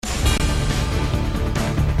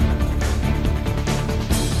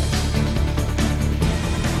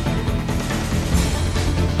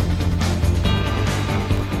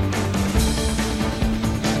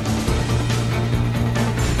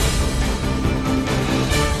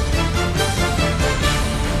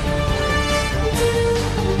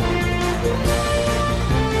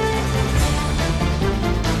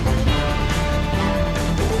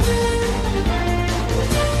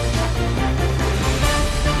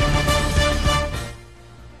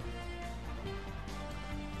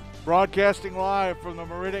Broadcasting live from the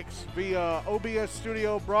Meridics via OBS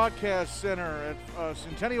Studio Broadcast Center at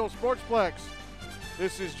Centennial Sportsplex.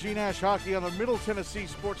 This is G-Nash Hockey on the Middle Tennessee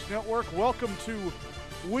Sports Network. Welcome to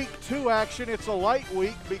Week 2 action. It's a light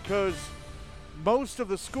week because most of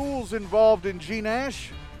the schools involved in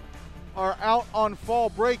G-Nash are out on fall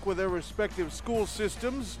break with their respective school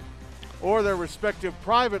systems or their respective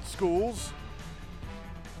private schools.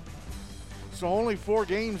 So only 4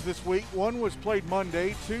 games this week. 1 was played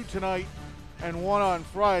Monday, 2 tonight, and 1 on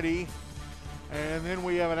Friday. And then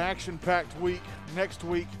we have an action-packed week next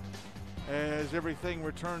week as everything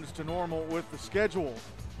returns to normal with the schedule.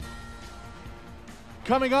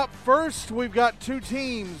 Coming up first, we've got 2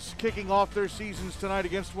 teams kicking off their seasons tonight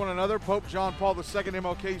against one another. Pope John Paul II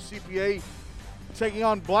MLK CPA taking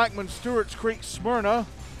on Blackman Stewart's Creek Smyrna.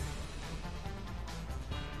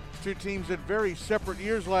 2 teams had very separate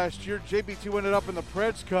years last year. JP2 ended up in the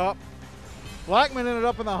Preds Cup. Blackman ended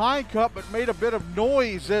up in the High Cup, but made a bit of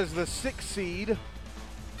noise as the 6th seed,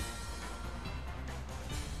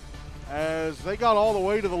 as they got all the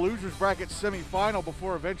way to the losers bracket semifinal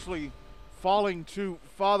before eventually falling to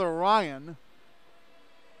Father Ryan,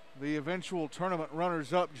 the eventual tournament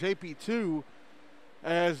runners-up. JP2,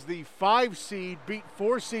 as the 5 seed, beat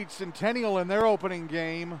 4 seed Centennial in their opening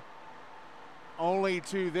game, only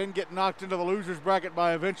to then get knocked into the losers bracket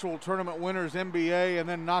by eventual tournament winners NBA and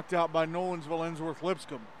then knocked out by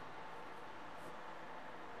Nolensville-Ensworth-Lipscomb.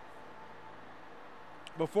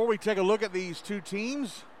 Before we take a look at these 2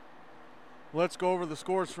 teams, let's go over the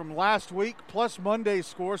scores from last week plus Monday's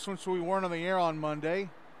score since we weren't on the air on Monday.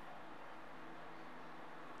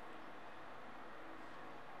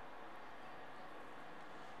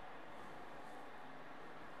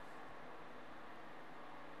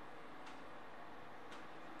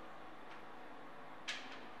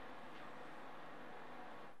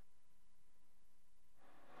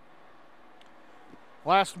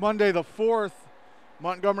 Last Monday, the 4th,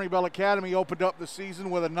 Montgomery Bell Academy opened up the season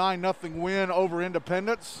with a 9-0 win over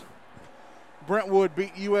Independence. Brentwood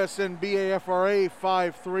beat USN BAFRA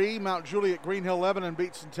 5-3. Mount Juliet Green Hill Lebanon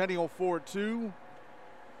beat Centennial 4-2.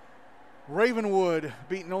 Ravenwood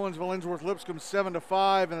beat Nolensville-Ensworth-Lipscomb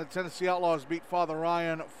 7-5, and the Tennessee Outlaws beat Father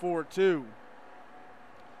Ryan 4-2.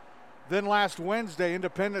 Then last Wednesday,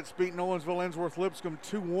 Independence beat Nolensville-Ensworth-Lipscomb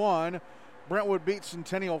 2-1. Brentwood beat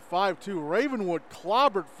Centennial 5-2. Ravenwood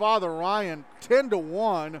clobbered Father Ryan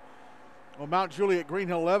 10-1. Well, Mount Juliet Green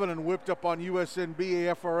Hill Lebanon whipped up on USN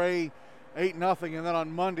BAFRA 8-0. And then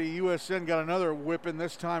on Monday, USN got another whipping,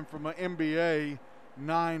 this time from an MBA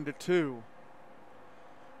 9-2.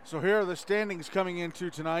 So here are the standings coming into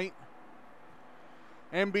tonight.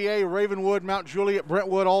 MBA, Ravenwood, Mount Juliet,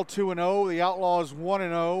 Brentwood all 2-0. The Outlaws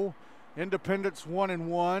 1-0. Independence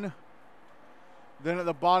 1-1. Then at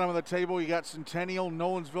the bottom of the table, you got Centennial,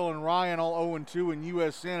 Nolensville, and Ryan all 0-2, and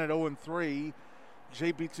USN at 0-3.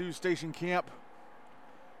 JP2, Station Camp,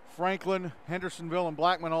 Franklin, Hendersonville, and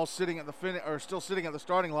Blackman all sitting at the still sitting at the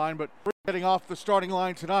starting line, but getting off the starting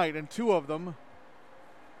line tonight, and 2 of them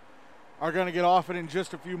are going to get off it in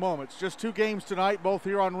just a few moments. Just 2 games tonight, both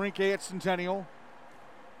here on Rink A at Centennial.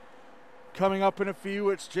 Coming up in a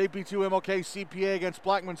few, it's JP2 MLK CPA against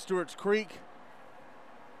Blackman Stewart's Creek.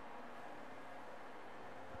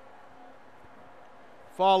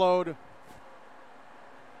 Followed at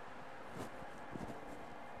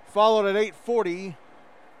 8:40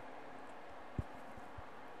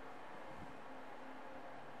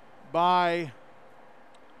 by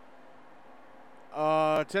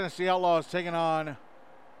Tennessee Outlaws taking on,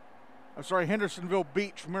 Hendersonville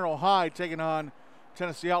Beach Merrill High taking on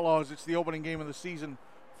Tennessee Outlaws. It's the opening game of the season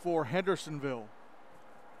for Hendersonville.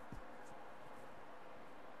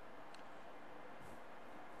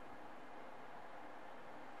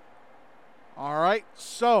 All right,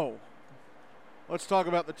 so let's talk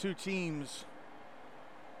about the 2 teams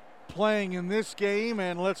playing in this game,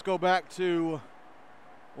 and let's go back to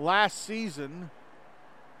last season.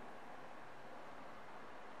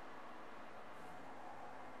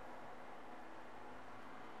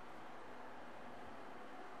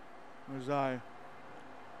 As I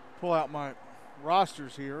pull out my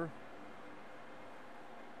rosters here.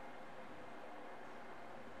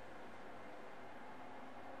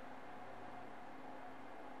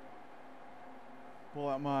 Pull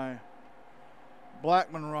out my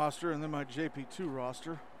Blackman roster and then my JP2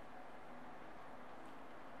 roster.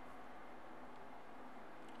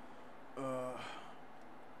 All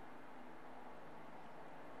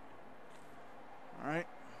right.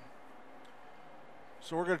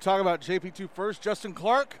 So we're going to talk about JP2 first. Justin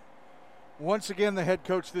Clark, once again the head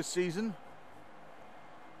coach this season.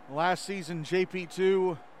 Last season,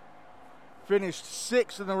 JP2 finished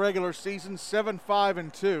 6th in the regular season,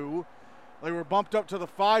 7-5-2. They were bumped up to the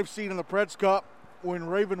 5 seed in the Preds Cup when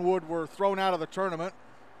Ravenwood were thrown out of the tournament.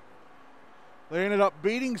 They ended up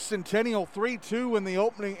beating Centennial 3-2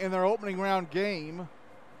 in their opening round game,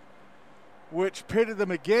 which pitted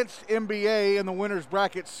them against MBA in the winner's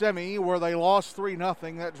bracket semi, where they lost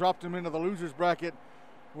 3-0. That dropped them into the loser's bracket,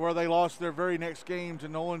 where they lost their very next game to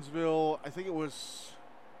Nolensville. I think it was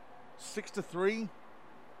 6-3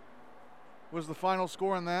 was the final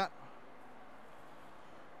score in that.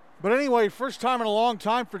 But anyway, first time in a long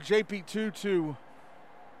time for JP2 to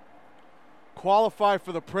qualify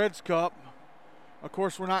for the Preds Cup. Of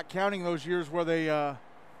course, we're not counting those years where they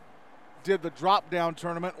did the drop-down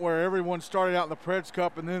tournament where everyone started out in the Preds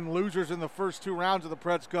Cup and then losers in the first 2 rounds of the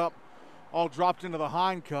Preds Cup all dropped into the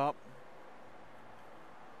Hein Cup.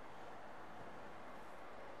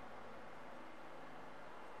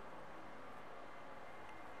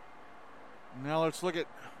 Now let's look at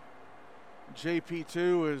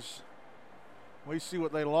JP2 as we see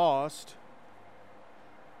what they lost.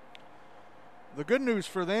 The good news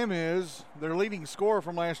for them is their leading scorer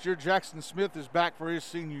from last year, Jackson Smith, is back for his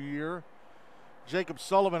senior year. Jacob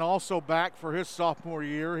Sullivan also back for his sophomore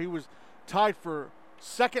year. He was tied for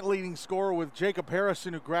second leading scorer with Jacob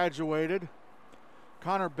Harrison, who graduated.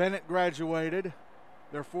 Connor Bennett graduated,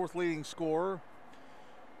 their 4th leading scorer.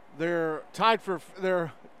 They're tied for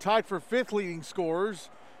 5th leading scorers.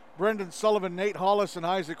 Brendan Sullivan, Nate Hollis, and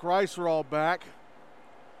Isaac Rice are all back.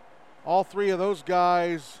 All 3 of those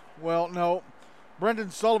guys, well, no.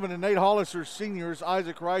 Brendan Sullivan and Nate Hollis are seniors.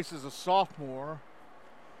 Isaac Rice is a sophomore.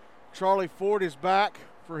 Charlie Ford is back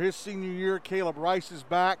for his senior year. Caleb Rice is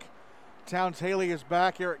back. Towns Haley is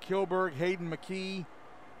back. Eric Kilberg, Hayden McKee.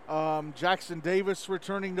 Jackson Davis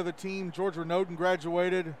returning to the team. George Renoden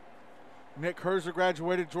graduated. Nick Herzer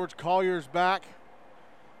graduated. George Collier's back.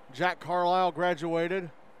 Jack Carlisle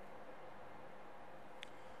graduated.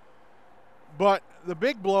 But the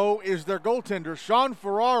big blow is their goaltender. Sean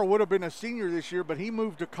Farrar would have been a senior this year, but he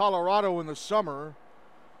moved to Colorado in the summer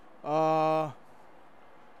because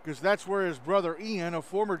that's where his brother Ian, a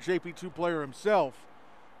former JP2 player himself,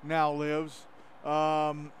 now lives.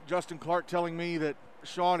 Justin Clark telling me that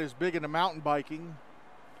Sean is big into mountain biking.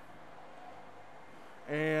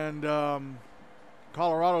 And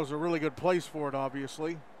Colorado's a really good place for it,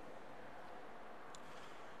 obviously.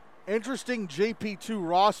 Interesting JP2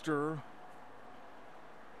 roster.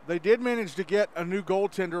 They did manage to get a new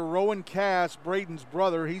goaltender, Rowan Cass, Braden's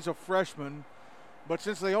brother. He's a freshman. But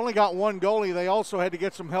since they only got 1 goalie, they also had to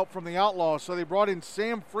get some help from the Outlaws. So they brought in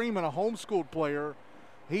Sam Freeman, a homeschooled player.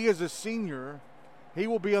 He is a senior. He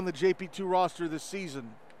will be on the JP2 roster this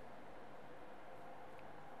season.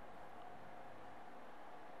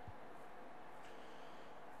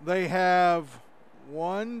 They have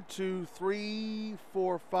 1, 2, 3,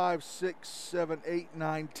 4, 5, 6, 7, 8,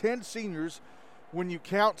 9, 10 seniors when you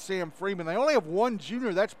count Sam Freeman. They only have 1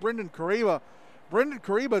 junior. That's Brendan Kariba. Brendan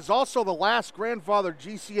Kariba is also the last grandfather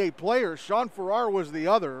GCA player. Sean Farrar was the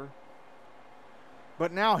other,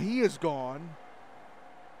 but now he is gone.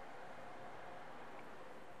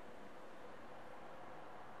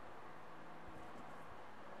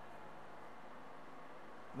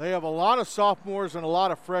 They have a lot of sophomores and a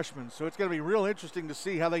lot of freshmen, so it's going to be real interesting to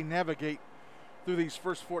see how they navigate through these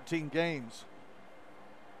first 14 games.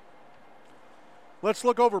 Let's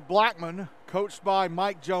look over Blackman, coached by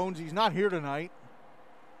Mike Jones. He's not here tonight,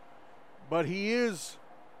 but he is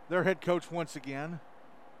their head coach once again.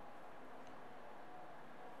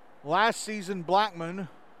 Last season, Blackman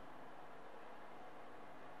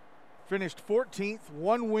finished 14th,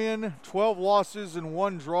 1 win, 12 losses, and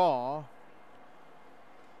 1 draw.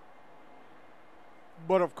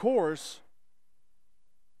 But of course,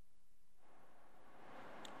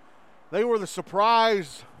 they were the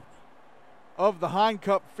surprise of the Hein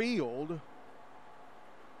Cup field.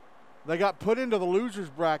 They got put into the losers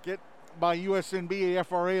bracket by USNB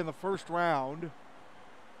FRA in the first round.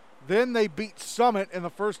 Then they beat Summit in the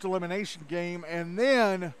first elimination game. And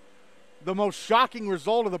then the most shocking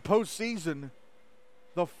result of the postseason,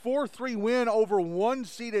 the 4-3 win over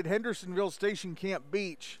 1-seeded Hendersonville Station Camp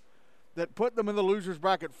Beach that put them in the losers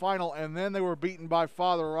bracket final. And then they were beaten by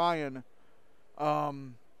Father Ryan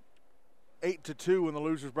 8-2 in the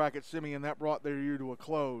losers bracket semi, and that brought their year to a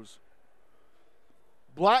close.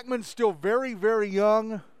 Blackman's still very, very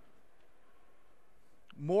young.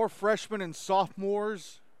 More freshmen and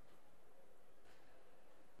sophomores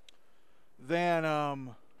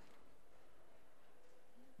than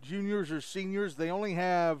juniors or seniors. They only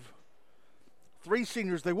have 3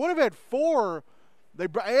 seniors. They would have had 4.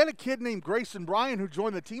 I had a kid named Grayson Bryan who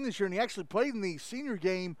joined the team this year, and he actually played in the senior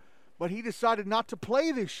game but he decided not to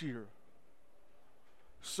play this year.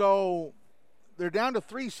 So they're down to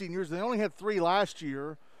 3 seniors. They only had 3 last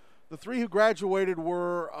year. The 3 who graduated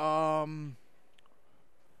were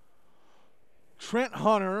Trent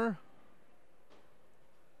Hunter,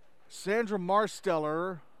 Sandra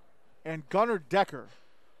Marsteller, and Gunnar Decker.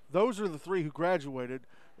 Those are the 3 who graduated.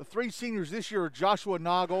 The 3 seniors this year are Joshua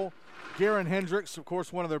Noggle, Garen Hendricks, of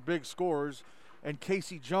course, one of their big scorers, and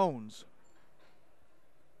Casey Jones.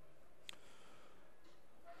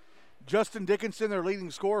 Justin Dickinson, their leading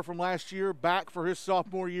scorer from last year, back for his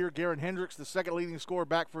sophomore year. Garen Hendricks, the second leading scorer,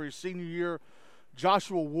 back for his senior year.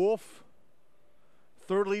 Joshua Wolf,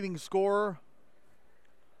 third leading scorer.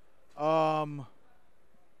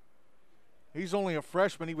 He's only a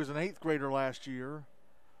freshman. He was an 8th grader last year.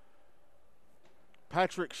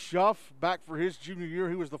 Patrick Schuff, back for his junior year.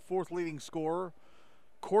 He was the 4th leading scorer.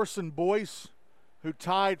 Corson Boyce, who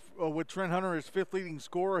tied with Trent Hunter as 5th leading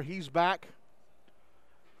scorer. He's back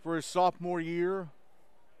for his sophomore year.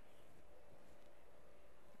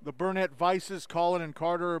 The Burnett Vices, Colin and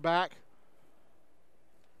Carter, are back.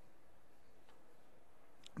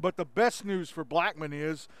 But the best news for Blackman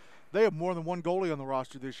is they have more than one goalie on the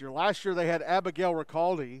roster this year. Last year they had Abigail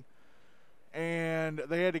Ricaldi, and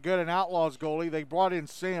they had to get an Outlaws goalie. They brought in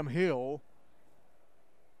Sam Hill.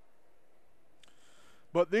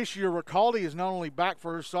 But this year, Ricaldi is not only back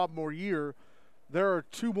for her sophomore year, there are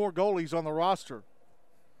 2 more goalies on the roster.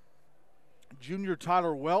 Junior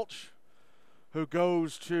Tyler Welch, who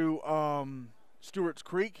goes to Stewart's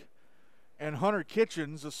Creek, and Hunter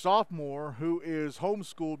Kitchens, a sophomore, who is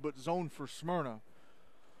homeschooled but zoned for Smyrna.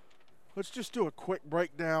 Let's just do a quick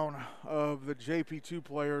breakdown of the JP2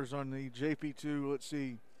 players on the JP2. Let's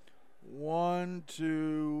see. 1,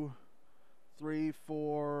 2, 3,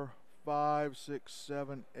 4, 5, 6,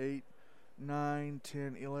 7, 8, 9,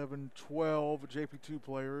 10, 11, 12 JP2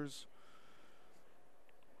 players.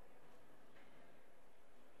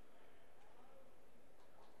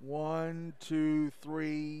 One, 2,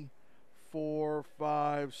 3, 4,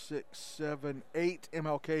 5, 6, 7, 8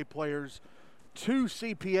 MLK players, 2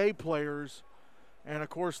 CPA players, and of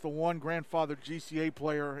course the 1 grandfathered GCA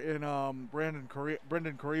player in Brendan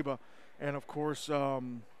Kariba, and of course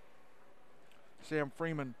Sam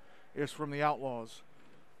Freeman is from the Outlaws.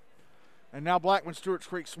 And now Blackman, Stewart's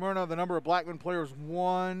Creek, Smyrna. The number of Blackman players: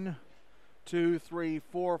 1, 2, 3,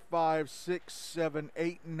 4, 5, 6, 7,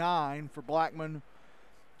 8, 9 for Blackman.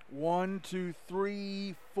 1, 2,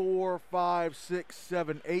 3, 4, 5, 6,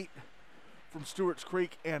 7, 8 from Stewart's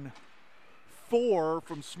Creek, and 4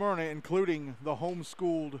 from Smyrna, including the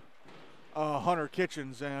homeschooled Hunter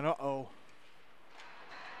Kitchens. And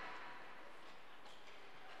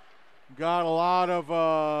got a lot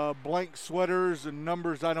of blank sweaters and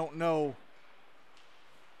numbers I don't know.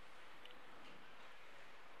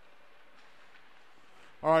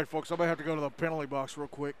 All right, folks, I might have to go to the penalty box real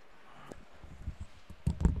quick.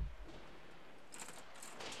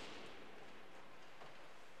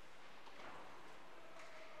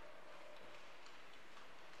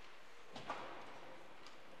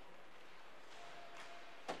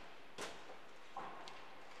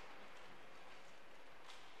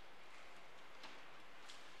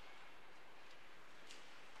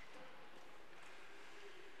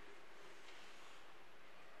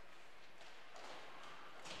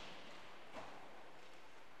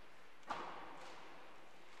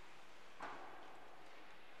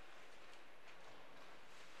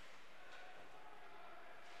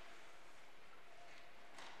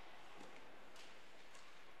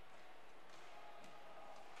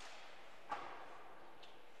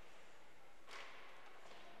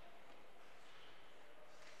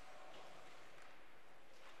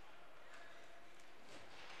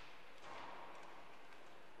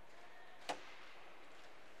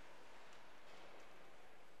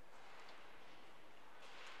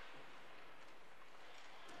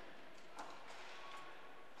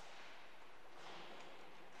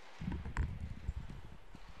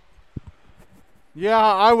 Yeah,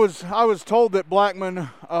 I was told that Blackman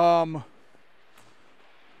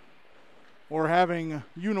were having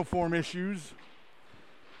uniform issues,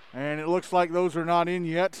 and it looks like those are not in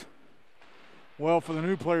yet. Well, for the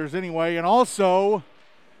new players anyway. And also,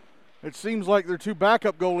 it seems like their 2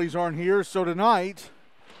 backup goalies aren't here. So tonight,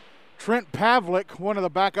 Trent Pavlik, one of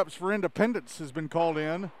the backups for Independence, has been called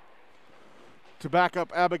in to back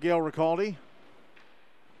up Abigail Ricaldi.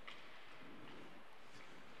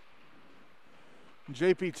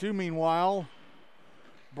 JP2, meanwhile,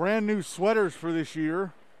 brand new sweaters for this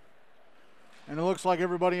year. And it looks like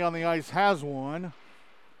everybody on the ice has one.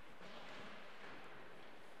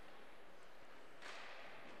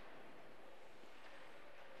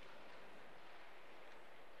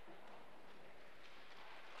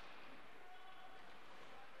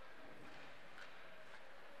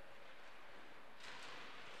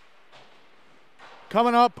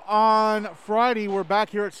 Coming up on Friday, we're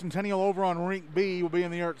back here at Centennial over on Rink B. We'll be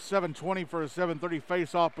in the air at 7:20 for a 7:30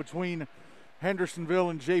 face-off between Hendersonville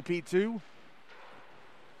and JP2.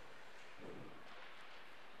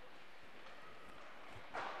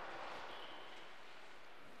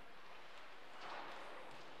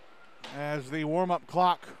 As the warm-up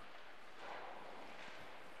clock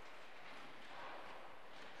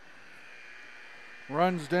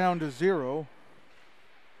runs down to 0.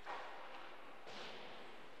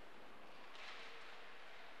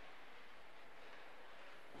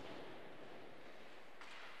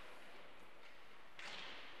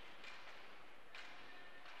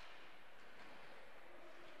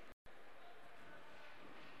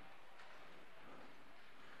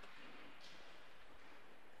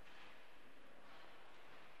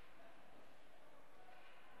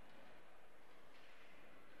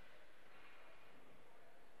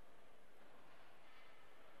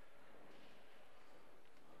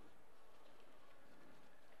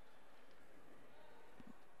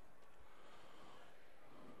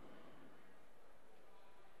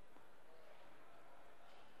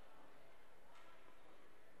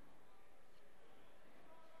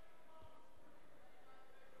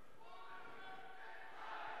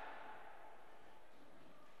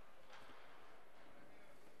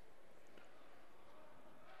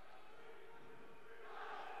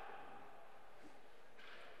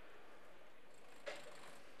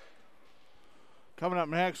 Coming up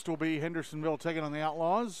next will be Hendersonville taking on the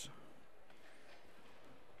Outlaws.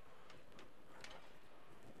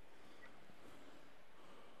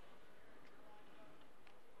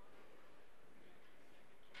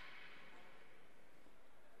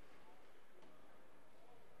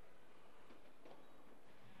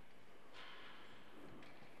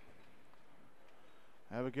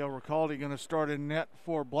 Abigail Ricaldi going to start in net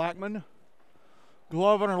for Blackman.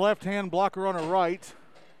 Glove on her left hand, blocker on her right.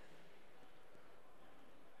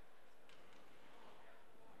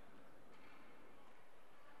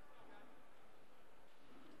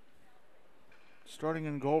 Starting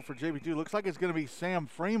in goal for JP2, looks like it's going to be Sam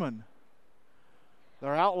Freeman,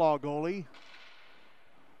 their outlaw goalie.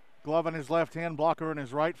 Glove on his left hand, blocker on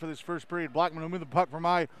his right for this first period. Blackman will move the puck from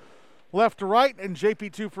my left to right, and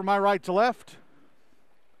JP2 from my right to left.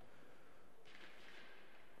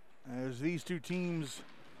 As these two teams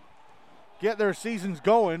get their seasons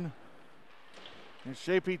going, it's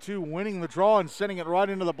JP2 winning the draw and sending it right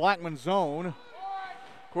into the Blackman zone.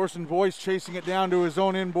 Corson Boyce chasing it down to his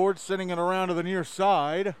own inboard, sending it around to the near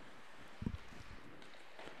side.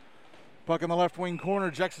 Puck in the left wing corner.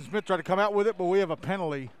 Jackson Smith tried to come out with it, but we have a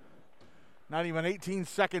penalty. Not even 18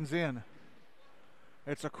 seconds in.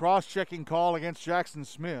 It's a cross-checking call against Jackson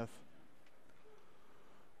Smith.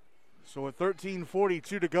 So with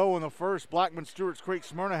 13:42 to go in the first, Blackman, Stewart's Creek,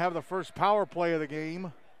 Smyrna have the first power play of the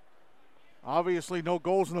game. Obviously no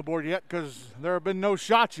goals on the board yet because there have been no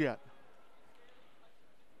shots yet.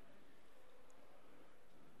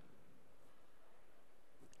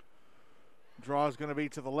 Draw is going to be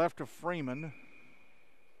to the left of Freeman.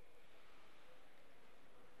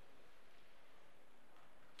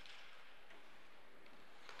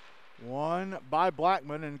 One by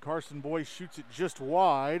Blackman, and Carson Boyce shoots it just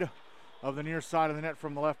wide of the near side of the net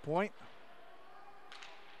from the left point.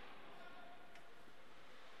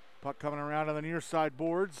 Puck coming around on the near side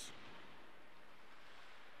boards.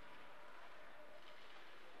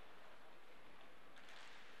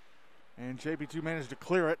 And JP2 managed to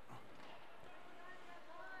clear it.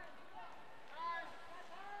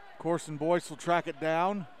 Corson Boyce will track it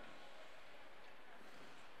down.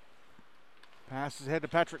 Passes ahead to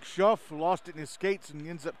Patrick Schuff, who lost it in his skates and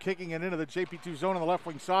ends up kicking it into the JP2 zone on the left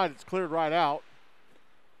wing side. It's cleared right out.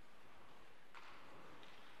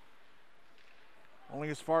 Only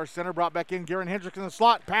as far as center, brought back in. Garen Hendricks in the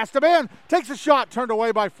slot, passed him in, takes a shot, turned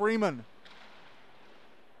away by Freeman.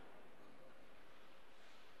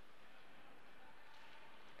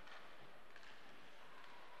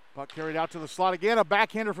 Puck carried out to the slot again. A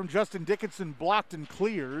backhander from Justin Dickinson, blocked and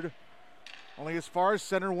cleared. Only as far as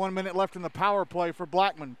center, 1 minute left in the power play for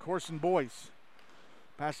Blackman. Corson Boyce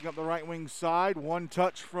passing up the right wing side. One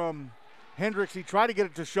touch from Hendricks. He tried to get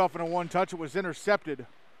it to Schuff in a one touch. It was intercepted.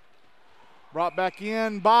 Brought back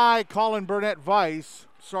in by Carter Burnett Weiss,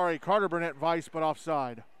 but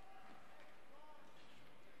offside.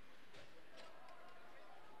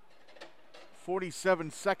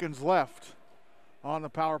 .47 seconds left on the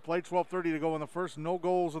power play. 12:30 to go in the first. No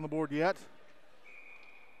goals on the board yet.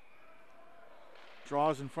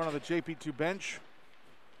 Draws in front of the JP2 bench.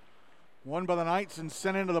 Won by the Knights and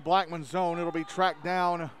sent into the Blackman zone. It'll be tracked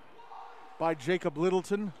down by Jacob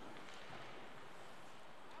Littleton.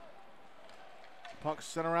 Puck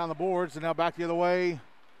sent around the boards, and now back the other way.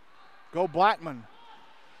 Go Blackman.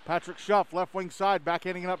 Patrick Schuff, left wing side,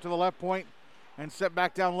 backhanding it up to the left point, and set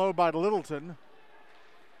back down low by Littleton.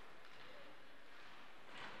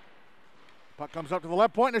 Puck comes up to the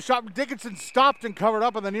left point, and a shot from Dickinson stopped and covered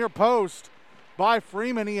up in the near post by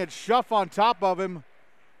Freeman. He had Schuff on top of him,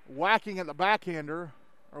 whacking at the backhander.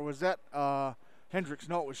 Or was that Hendricks?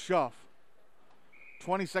 No, it was Schuff.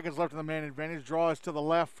 20 seconds left in the man advantage. Draw is to the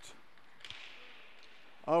left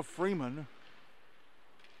of Freeman.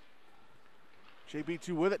 JP2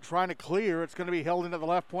 with it, trying to clear. It's going to be held into the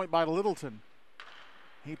left point by Littleton.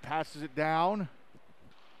 He passes it down.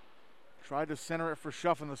 Tried to center it for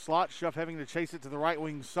Schuff in the slot. Schuff having to chase it to the right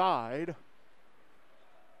wing side.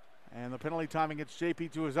 And the penalty time against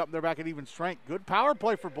JP2 is up. They're back at even strength. Good power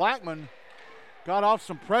play for Blackman. Got off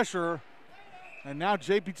some pressure. And now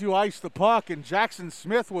JP2 iced the puck. And Jackson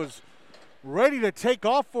Smith was ready to take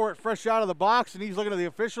off for it fresh out of the box. And he's looking at the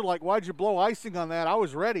official like, why'd you blow icing on that? I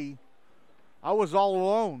was ready. I was all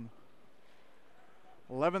alone.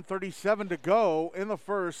 11:37 to go in the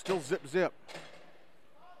first. Still zip.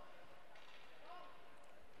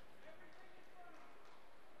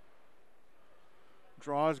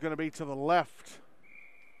 Draw is going to be to the left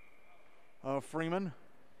of Freeman.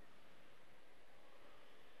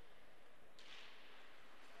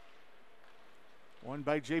 Won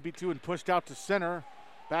by JP2 and pushed out to center.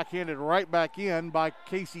 Backhanded right back in by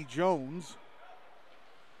Casey Jones.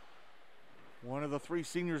 One of the three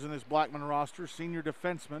seniors in this Blackman roster, senior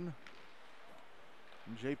defenseman.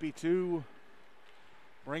 And JP2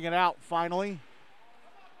 bring it out finally.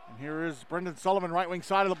 And here is Brendan Sullivan, right wing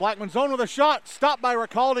side of the Blackman zone with a shot. Stopped by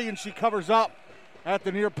Ricaldi, and she covers up at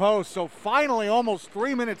the near post. So finally, almost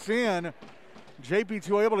 3 minutes in,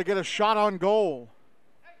 JP2 able to get a shot on goal.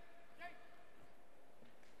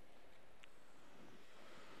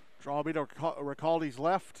 Draw will be to Ricaldi's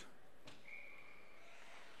left.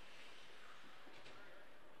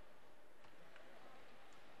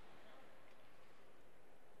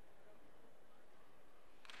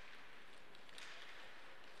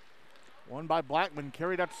 Won by Blackman,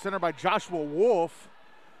 carried out to center by Joshua Wolf.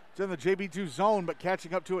 It's in the JP2 zone, but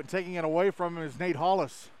catching up to it and taking it away from him is Nate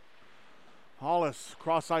Hollis. Hollis,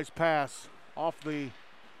 cross-ice pass off the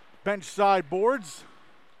bench side boards.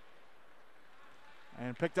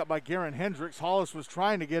 And picked up by Garen Hendricks. Hollis was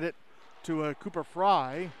trying to get it to Cooper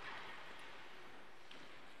Fry.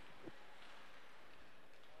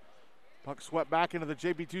 Puck swept back into the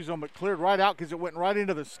JP2 zone, but cleared right out because it went right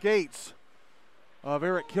into the skates of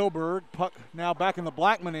Eric Kilberg. Puck now back in the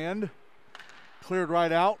Blackman end. Cleared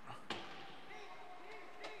right out.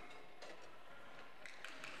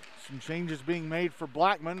 Some changes being made for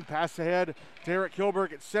Blackman. Pass ahead to Eric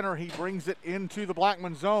Kilberg at center. He brings it into the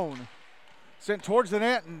Blackman zone. Sent towards the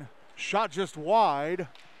net and shot just wide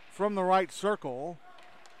from the right circle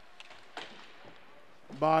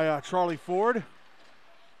by Charlie Ford.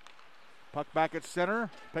 Puck back at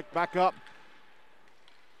center. Picked back up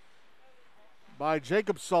by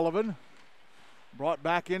Jacob Sullivan. Brought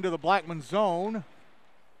back into the Blackman zone.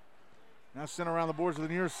 Now sent around the boards to the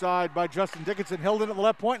near side by Justin Dickinson. Held in at the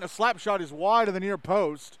left point, and a slap shot is wide of the near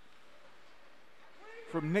post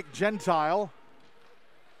from Nick Gentile.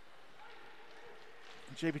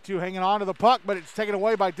 JP2 hanging on to the puck, but it's taken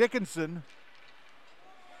away by Dickinson.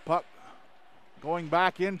 Puck going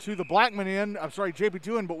back into the Blackman end. I'm sorry,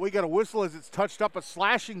 JP2 end, but we got a whistle as it's touched up, a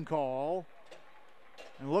slashing call.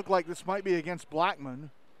 And it looked like this might be against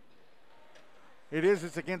Blackman. It is,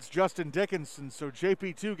 it's against Justin Dickinson. So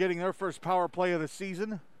JP2 getting their first power play of the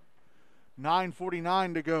season.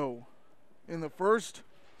 9:49 to go in the first.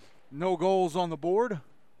 No goals on the board.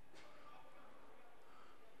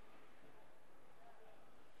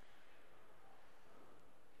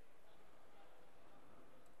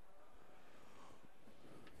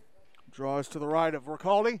 Draws to the right of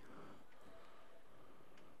Ricaldi.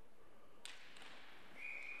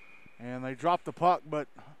 And they dropped the puck, but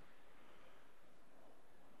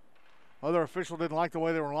other official didn't like the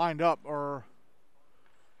way they were lined up. Oh,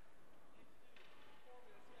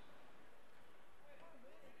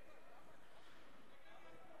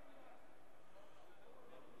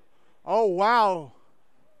 wow.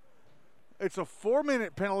 It's a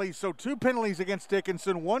 4-minute penalty, so 2 penalties against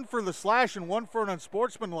Dickinson, one for the slash and one for an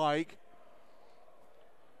unsportsmanlike.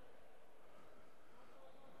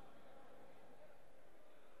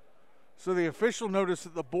 So the official noticed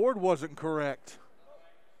that the board wasn't correct.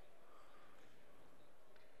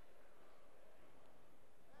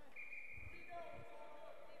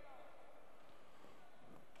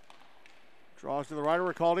 Draws to the right of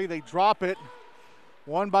Ricaldi. They drop it.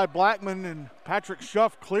 Won by Blackman, and Patrick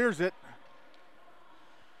Schuff clears it.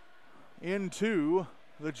 into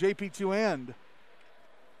the JP2 end.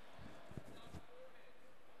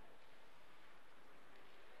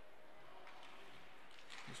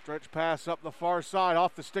 Stretch pass up the far side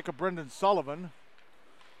off the stick of Brendan Sullivan.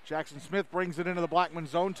 Jackson Smith brings it into the Blackman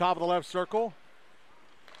zone, top of the left circle.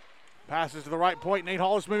 Passes to the right point. Nate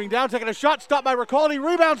Hollis moving down, taking a shot, stopped by Ricaldi.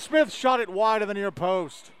 Rebound, Smith shot it wide of the near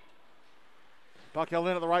post. Puck held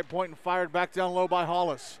in at the right point and fired back down low by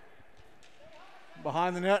Hollis.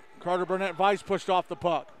 Behind the net, Carter Burnett Vice pushed off the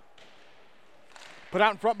puck. Put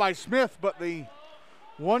out in front by Smith, but the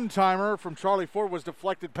one-timer from Charlie Ford was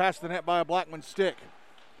deflected past the net by a Blackman stick.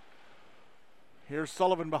 Here's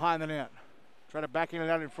Sullivan behind the net. Try to backhand it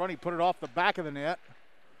out in front. He put it off the back of the net.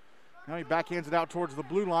 Now he backhands it out towards the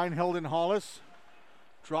blue line. Held in Hollis.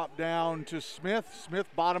 Drop down to Smith. Smith,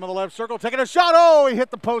 bottom of the left circle, taking a shot. Oh, he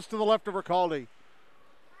hit the post to the left of Ricaldi.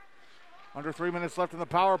 Under 3 minutes left in the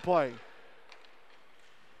power play.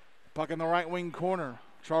 Puck in the right wing corner.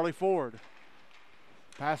 Charlie Ford.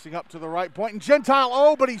 Passing up to the right point. And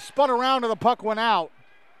Gentile, but he spun around and the puck went out.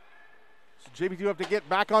 So JP2 have to get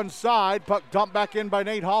back on side. Puck dumped back in by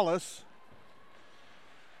Nate Hollis.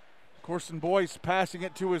 Corson Boyce passing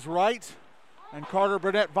it to his right. And Carter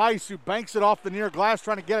Burnett Vice, who banks it off the near glass,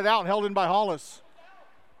 trying to get it out and held in by Hollis.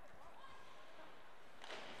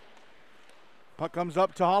 Puck comes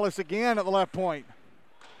up to Hollis again at the left point.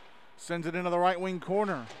 Sends it into the right wing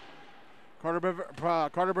corner. Carter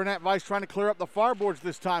Burnett Vice trying to clear up the far boards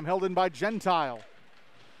this time, held in by Gentile.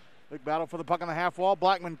 Big battle for the puck on the half wall.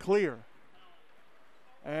 Blackman clear.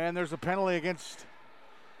 And there's a penalty against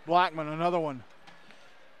Blackman, another one.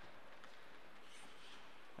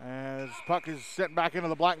 As puck is sent back into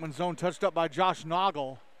the Blackman zone, touched up by Josh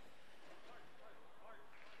Noggle.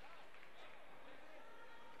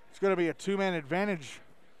 It's going to be a two-man advantage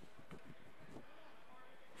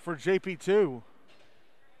for JP2.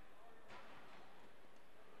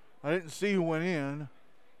 I didn't see who went in.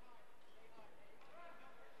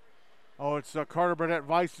 Oh, it's Carter Burnett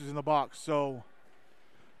Vice is in the box. So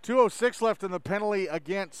 2:06 left in the penalty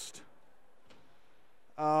against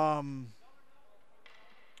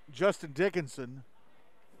Justin Dickinson.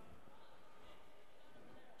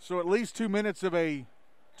 So at least 2 minutes of a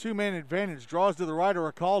two-man advantage. Draws to the right of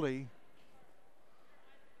Ricaldi.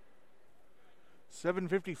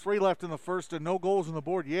 7:53 left in the first and no goals on the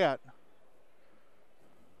board yet.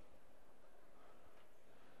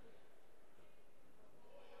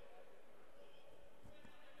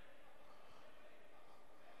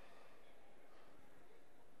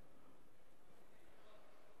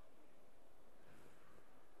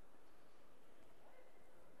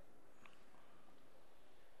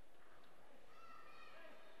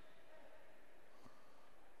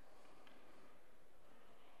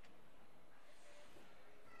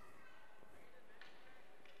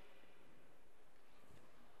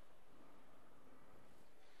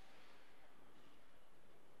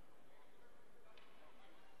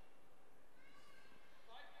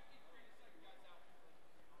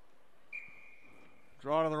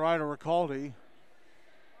 Draw to the right of Ricaldi.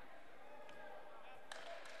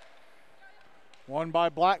 Won by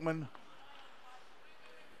Blackman.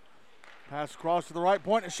 Pass across to the right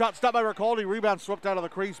point. A shot stopped by Ricaldi. Rebound swept out of the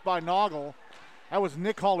crease by Noggle. That was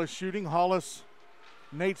Nick Hollis shooting. Hollis,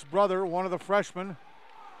 Nate's brother, one of the freshmen.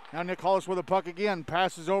 Now Nick Hollis with a puck again.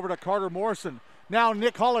 Passes over to Carter Morrison. Now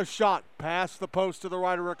Nick Hollis shot. Past the post to the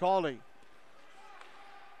right of Ricaldi.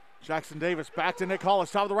 Jackson Davis back to Nick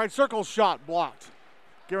Hollis. Top of the right circle. Shot blocked.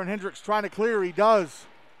 Garen Hendricks trying to clear. He does.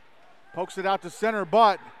 Pokes it out to center,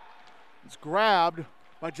 but it's grabbed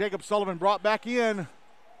by Jacob Sullivan. Brought back in.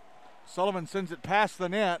 Sullivan sends it past the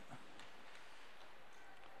net.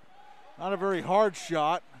 Not a very hard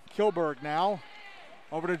shot. Kilberg now.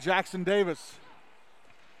 Over to Jackson Davis.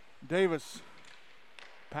 Davis.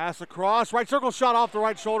 Pass across. Right circle shot off the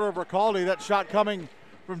right shoulder of Ricaldi. That shot coming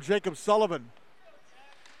from Jacob Sullivan.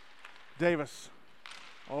 Davis.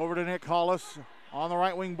 Over to Nick Hollis. On the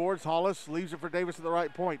right wing boards, Hollis leaves it for Davis at the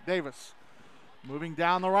right point. Davis moving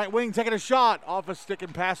down the right wing, taking a shot off a stick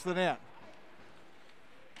and past the net.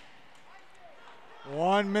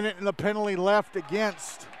 1 minute in the penalty left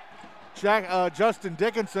against Justin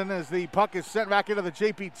Dickinson as the puck is sent back into the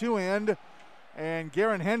JP2 end. And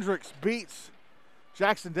Garen Hendricks beats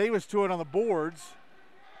Jackson Davis to it on the boards.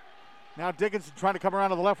 Now Dickinson trying to come around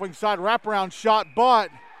to the left wing side. Wraparound shot, but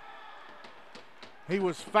he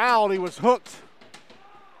was fouled. He was hooked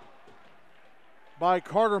by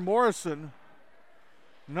Carter Morrison,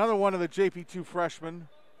 another one of the JP2 freshmen.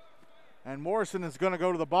 And Morrison is going to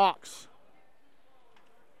go to the box.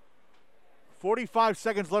 45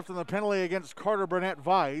 seconds left in the penalty against Carter Burnett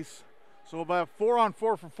Vice. So about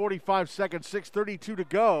 4-on-4 for 45 seconds, 6:32 to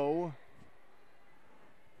go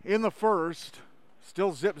in the first.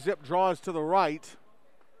 Still zip draws to the right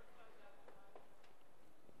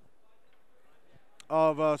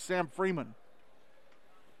of Sam Freeman.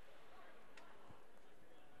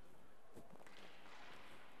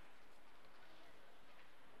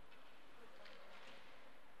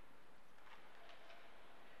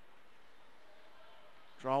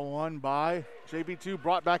 Draw one by JP2,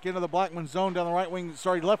 brought back into the Blackman zone down the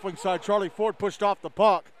left wing side. Charlie Ford pushed off the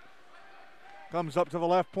puck. Comes up to the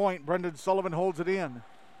left point. Brendan Sullivan holds it in.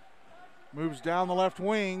 Moves down the left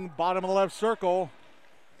wing, bottom of the left circle.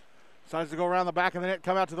 Decides to go around the back of the net,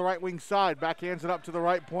 come out to the right wing side. Backhands it up to the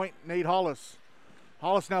right point, Nate Hollis.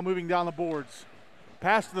 Hollis now moving down the boards.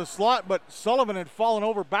 Pass to the slot, but Sullivan had fallen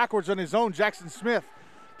over backwards on his own. Jackson Smith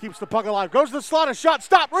keeps the puck alive. Goes to the slot, a shot,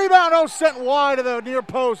 stop, rebound. Oh, sent wide to the near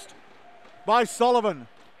post by Sullivan.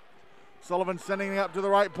 Sullivan sending it up to the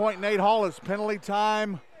right point. Nate Hollis. Penalty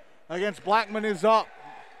time against Blackman is up,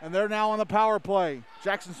 and they're now on the power play.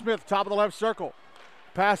 Jackson Smith, top of the left circle.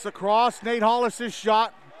 Pass across. Nate Hollis'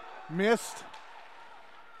 shot missed.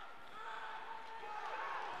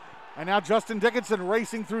 And now Justin Dickinson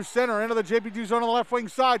racing through center into the JP2 zone on the left wing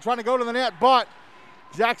side, trying to go to the net, but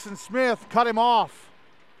Jackson Smith cut him off.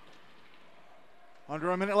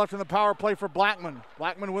 Under a minute left in the power play for Blackman.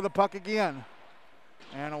 Blackman with the puck again.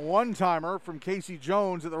 And a one-timer from Casey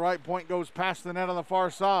Jones at the right point goes past the net on the far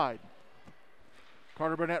side.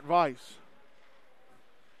 Carter Burnett Weiss.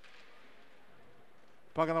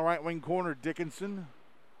 Puck in the right wing corner, Dickinson.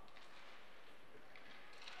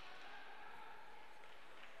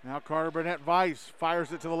 Now Carter Burnett Weiss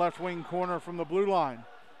fires it to the left wing corner from the blue line.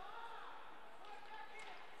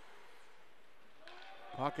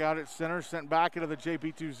 Puck out at center, sent back into the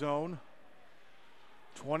JP2 zone.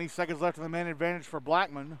 20 seconds left in the man advantage for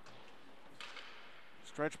Blackman.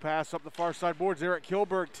 Stretch pass up the far side boards. Eric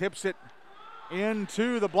Kilberg tips it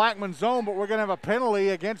into the Blackman zone, but we're going to have a penalty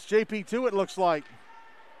against JP2, it looks like.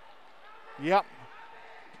 Yep.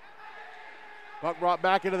 Puck brought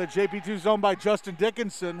back into the JP2 zone by Justin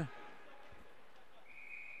Dickinson.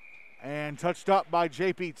 And touched up by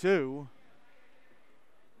JP2.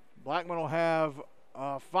 Blackman will have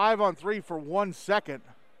 5-on-3 for 1 second.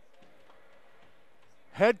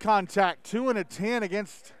 Head contact, 2 and a 10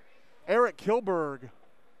 against Eric Kilberg.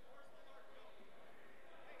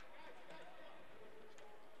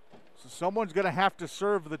 So someone's going to have to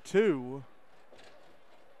serve the 2.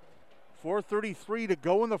 4:33 to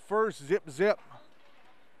go in the first. Zip.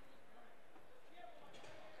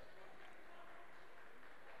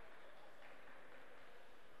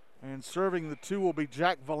 And serving the 2 will be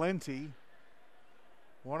Jack Valenti,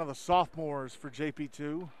 one of the sophomores for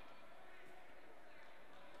JP2.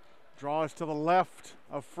 Draws to the left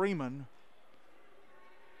of Freeman.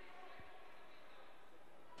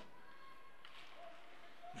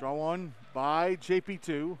 Draw one by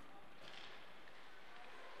JP2.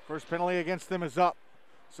 First penalty against them is up.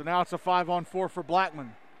 So now it's a 5-on-4 for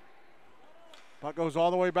Blackman. Puck goes all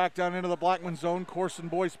the way back down into the Blackman zone. Corson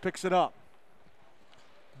Boyce picks it up.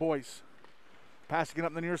 Boyce passing it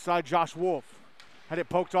up the near side. Josh Wolf had it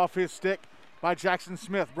poked off his stick by Jackson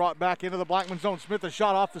Smith. Brought back into the Blackman zone. Smith, a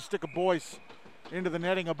shot off the stick of Boyce into the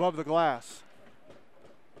netting above the glass.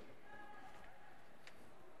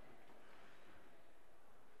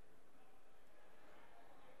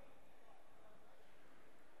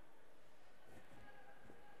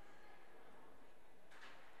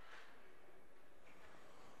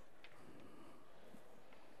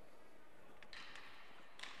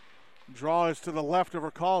 Draw is to the left of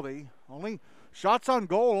Ricaldi. Only shots on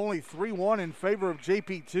goal, only 3-1 in favor of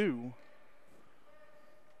JP2.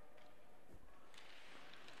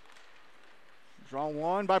 Draw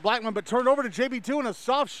one by Blackman, but turned over to JP2, and a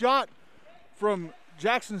soft shot from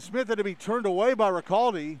Jackson Smith that to be turned away by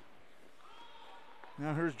Ricaldi.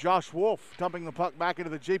 Now here's Josh Wolf dumping the puck back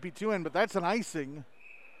into the JP2 end, but that's an icing.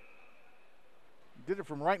 Did it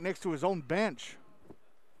from right next to his own bench.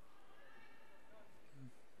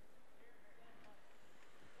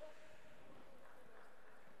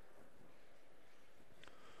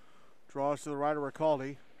 Draws to the right of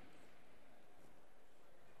Ricaldi.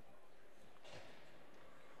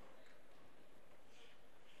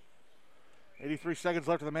 .83 seconds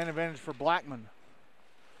left of the man advantage for Blackman.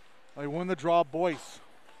 They win the draw. Boyce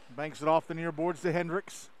banks it off the near boards to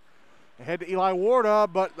Hendricks. Ahead to Eli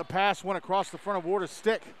Warda, but the pass went across the front of Warda's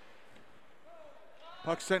stick.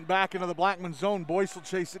 Puck sent back into the Blackman zone. Boyce will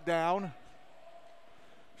chase it down.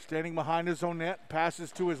 Standing behind his own net.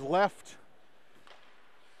 Passes to his left.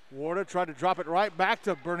 Warda tried to drop it right back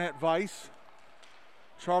to Burnett Weiss.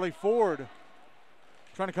 Charlie Ford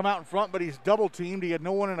trying to come out in front, but he's double teamed. He had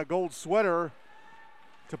no one in a gold sweater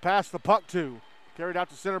to pass the puck to. Carried out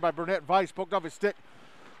to center by Burnett Weiss, poked off his stick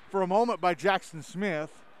for a moment by Jackson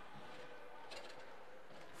Smith.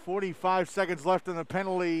 45 seconds left in the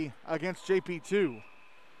penalty against JP2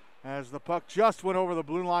 as the puck just went over the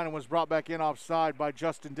blue line and was brought back in offside by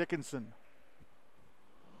Justin Dickinson.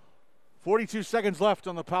 42 seconds left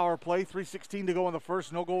on the power play, 3:16 to go in the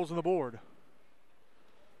first, no goals on the board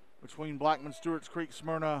between Blackman, Stewart's Creek,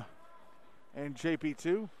 Smyrna, and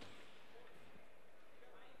JP2.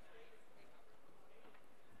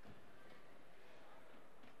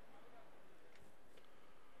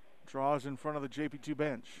 Draws in front of the JP2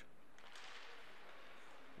 bench.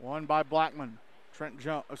 Won by Blackman.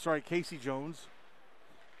 Casey Jones.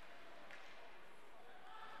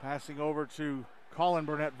 Passing over to Colin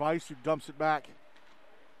Burnett Weiss, who dumps it back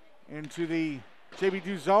into the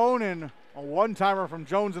JP2 zone, and a one-timer from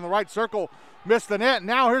Jones in the right circle missed the net.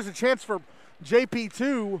 Now here's a chance for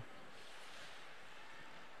JP2.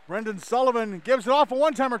 Brendan Sullivan gives it off. A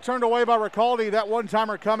one-timer turned away by Ricaldi. That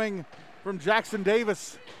one-timer coming from Jackson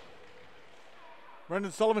Davis.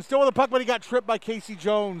 Brendan Sullivan still with the puck, but he got tripped by Casey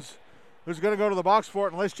Jones, who's going to go to the box for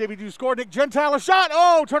it unless JP2 scored. Nick Gentile, a shot.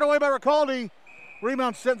 Oh, turned away by Ricaldi.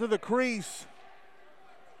 Rebound sent through the crease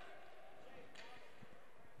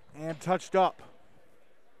and touched up.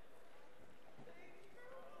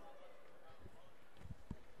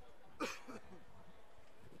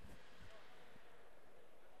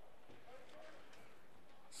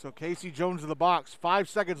 So Casey Jones in the box. 5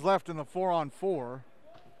 seconds left in the 4-on-4.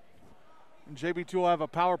 And JP2 will have a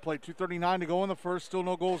power play. 2:39 to go in the first. Still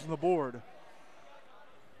no goals on the board.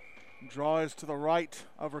 Draw is to the right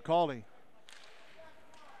of Ricaldi.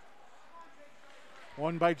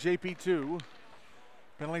 Won by JP2.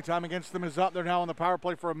 Penalty time against them is up. They're now on the power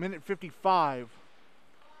play for 1:55.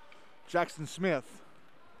 Jackson Smith.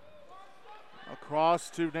 Across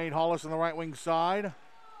to Nate Hollis on the right wing side.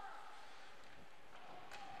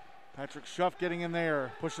 Patrick Schuff getting in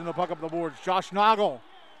there, pushing the puck up the boards. Josh Noggle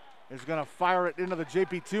is going to fire it into the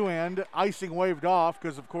JP2 end. Icing waved off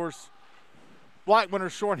because, of course, Blackman are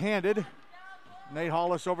shorthanded. Nate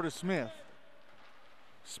Hollis over to Smith.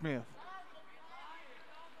 Smith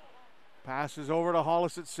passes over to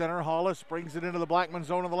Hollis at center. Hollis brings it into the Blackman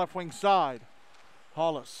zone on the left wing side.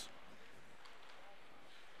 Hollis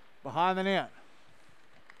behind the net.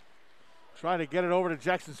 Trying to get it over to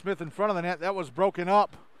Jackson Smith in front of the net. That was broken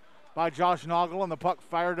up by Josh Noggle, and the puck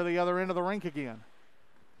fired to the other end of the rink again.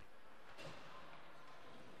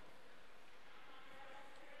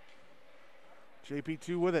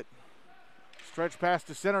 JP2 with it. Stretch pass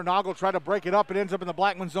to center. Noggle tried to break it up. It ends up in the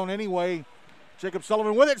Blackman zone anyway. Jacob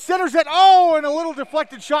Sullivan with it. Centers it. Oh, and a little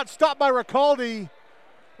deflected shot stopped by Ricaldi.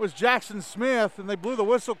 Was Jackson Smith, and they blew the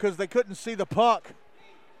whistle because they couldn't see the puck.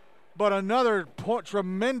 But another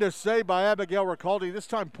tremendous save by Abigail Ricaldi, this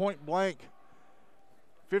time point blank.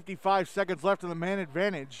 55 seconds left in the man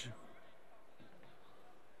advantage.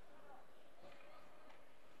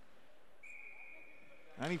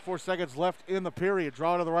 .94 seconds left in the period.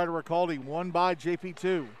 Draw to the right of Ricaldi. Won by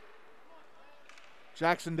JP2.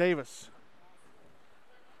 Jackson Davis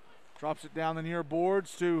drops it down the near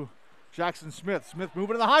boards to Jackson Smith. Smith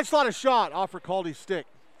moving to the high slot, a shot off Ricaldi's stick.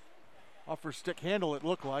 Off her stick handle, it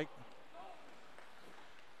looked like.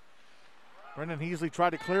 Brendan Heasley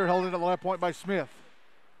tried to clear, held it at the left point by Smith.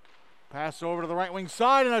 Pass over to the right wing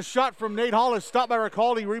side, and a shot from Nate Hollis, stopped by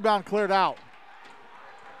Ricaldi. Rebound cleared out.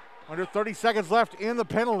 Under 30 seconds left in the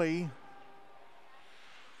penalty.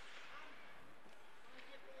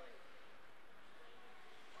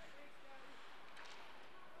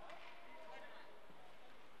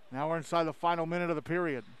 Now we're inside the final minute of the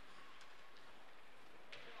period.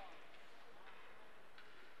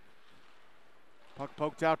 Puck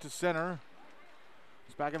poked out to center.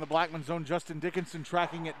 It's back in the Blackman zone. Justin Dickinson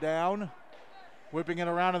tracking it down. Whipping it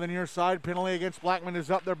around to the near side. Penalty against Blackman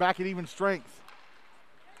is up. They're back at even strength.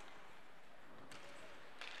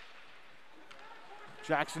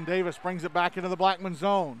 Jackson Davis brings it back into the Blackman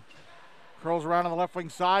zone. Curls around on the left wing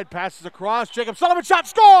side. Passes across. Jacob Sullivan shot.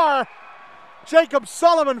 Score! Jacob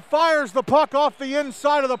Sullivan fires the puck off the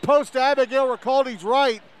inside of the post to Abigail Ricaldi's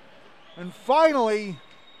right. And finally,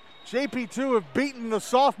 JP2 have beaten the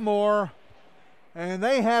sophomore, and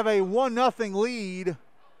they have a 1-0 lead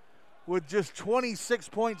with just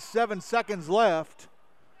 26.7 seconds left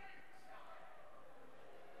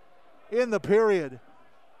in the period.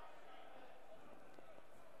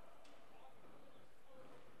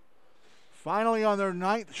 Finally, on their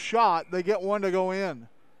 9th shot, they get one to go in.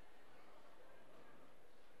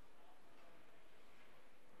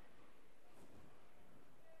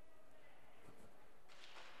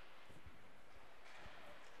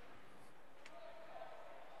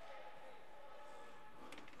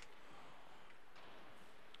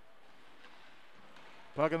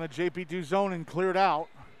 Puck in the JP2 zone and cleared out.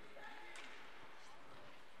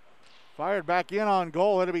 Fired back in on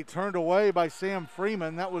goal. It'll be turned away by Sam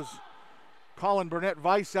Freeman. That was Colin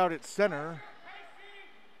Burnett-Weiss out at center.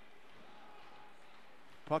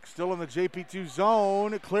 Puck still in the JP2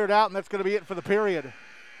 zone. It cleared out, and that's going to be it for the period.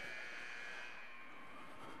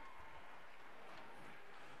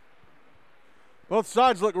 Both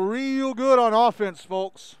sides look real good on offense,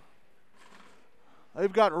 folks.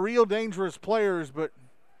 They've got real dangerous players, but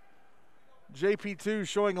JP2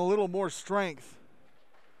 showing a little more strength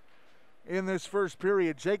in this first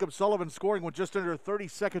period. Jacob Sullivan scoring with just under 30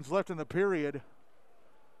 seconds left in the period.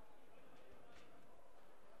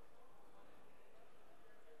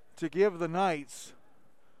 To give the Knights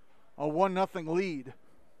a 1-0 lead.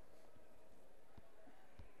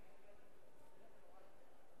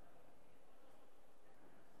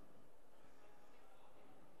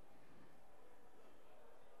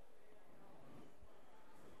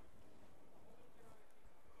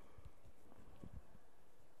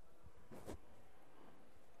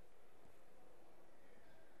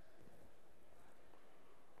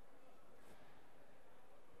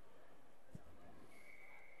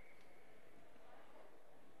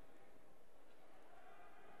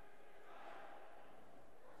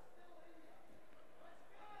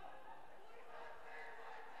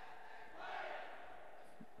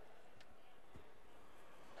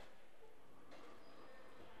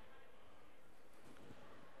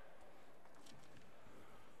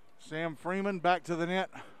 Sam Freeman back to the net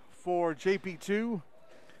for JP2.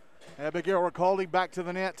 Abigail Ricaldi back to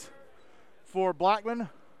the net for Blackman.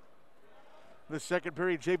 The second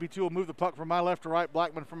period, JP2 will move the puck from my left to right,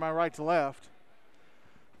 Blackman from my right to left.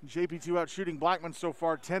 JP2 out shooting Blackman so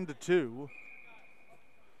far 10-2.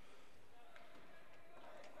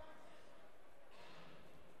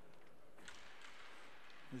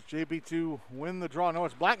 Does JP2 win the draw? No,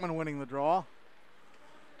 it's Blackman winning the draw.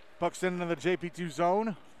 Puck sent into the JP2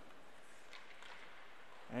 zone.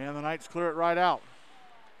 And the Knights clear it right out.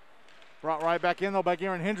 Brought right back in, though, by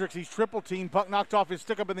Garen Hendricks. He's triple teamed. Puck knocked off his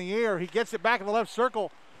stick up in the air. He gets it back in the left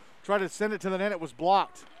circle. Tried to send it to the net. It was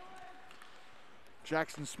blocked.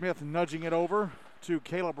 Jackson Smith nudging it over to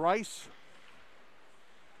Caleb Rice.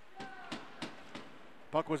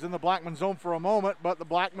 Puck was in the Blackman zone for a moment, but the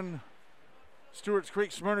Blackman Stewart's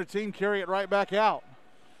Creek Smyrna team carry it right back out.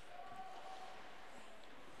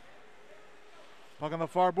 Puck on the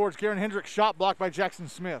far boards. Garen Hendricks shot blocked by Jackson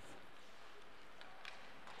Smith.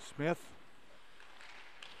 Smith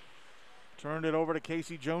turned it over to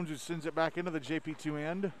Casey Jones, who sends it back into the JP2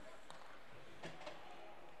 end.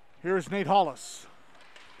 Here's Nate Hollis.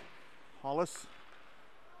 Hollis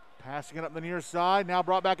passing it up the near side. Now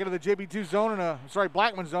brought back into the JP2 zone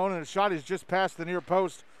Blackman zone, and a shot is just past the near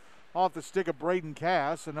post off the stick of Braden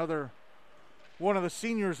Cass, another one of the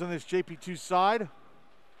seniors on this JP2 side.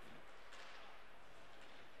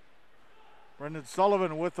 Brendan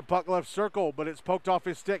Sullivan with the puck left circle, but it's poked off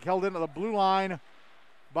his stick, held into the blue line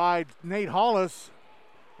by Nate Hollis.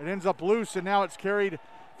 It ends up loose, and now it's carried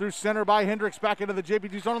through center by Hendricks back into the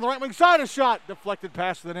JP2 zone on the right wing side. A shot deflected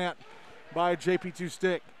past the net by a JP2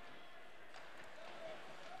 stick.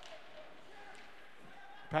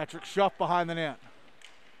 Patrick Schuff behind the net.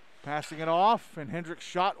 Passing it off, and Hendricks'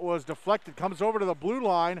 shot was deflected. Comes over to the blue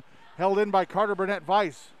line, held in by Carter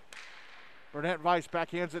Burnett-Weiss. Burnett-Weiss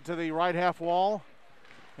backhands it to the right half wall.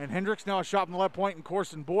 And Hendricks now a shot from the left point, and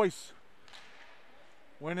Corson Boyce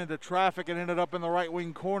went into traffic and ended up in the right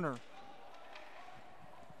wing corner.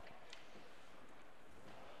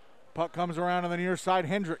 Puck comes around on the near side.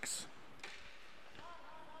 Hendricks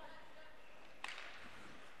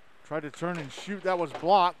tried to turn and shoot. That was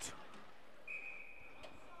blocked.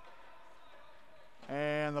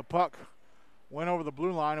 And the puck went over the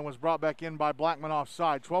blue line and was brought back in by Blackman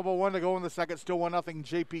offside. 12:01 to go in the second, still 1-0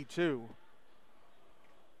 JP2.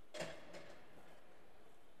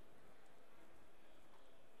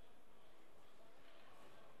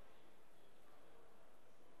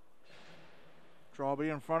 Strawby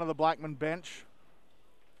in front of the Blackman bench.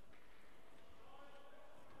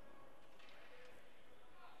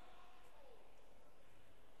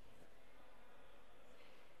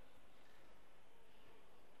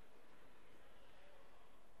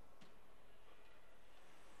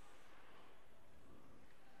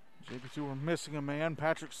 JP2 were missing a man,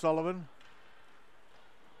 Patrick Sullivan.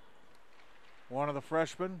 One of the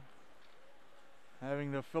freshmen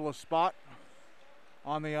having to fill a spot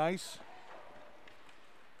on the ice.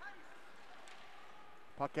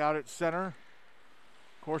 Puck out at center.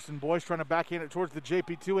 Corson Boyce trying to backhand it towards the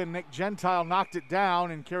JP2, and Nick Gentile knocked it down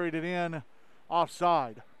and carried it in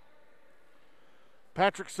offside.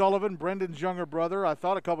 Patrick Sullivan, Brendan's younger brother. I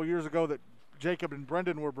thought a couple years ago that Jacob and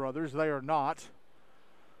Brendan were brothers. They are not.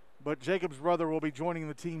 But Jacob's brother will be joining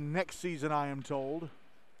the team next season, I am told.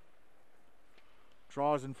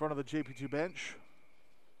 Draws in front of the JP2 bench.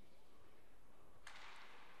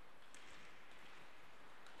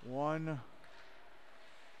 1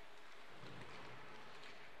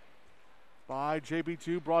 by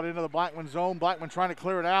JP2, brought into the Blackman zone. Blackman trying to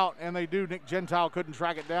clear it out, and they do. Nick Gentile couldn't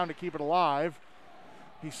track it down to keep it alive.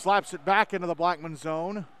 He slaps it back into the Blackman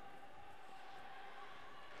zone.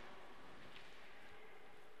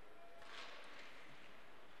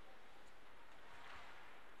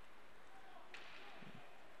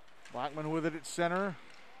 Blackman with it at center.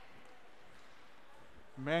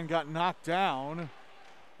 Man got knocked down.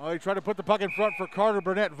 He tried to put the puck in front for Carter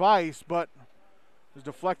Burnett Weiss, but was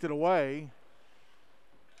deflected away.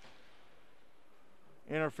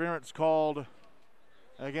 Interference called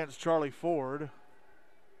against Charlie Ford.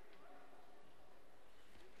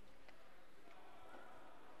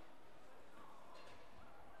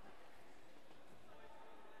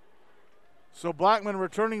 So Blackman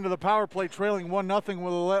returning to the power play, trailing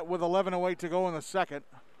 1-0 with 11:08 to go in the second.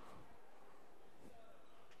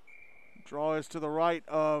 Draw is to the right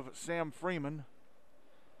of Sam Freeman.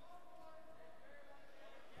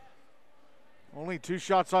 Only 2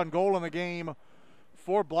 shots on goal in the game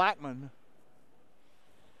for Blackman.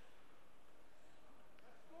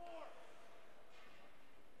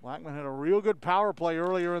 Blackman had a real good power play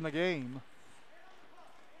earlier in the game.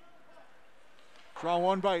 Draw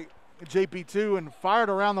one by JP2 and fired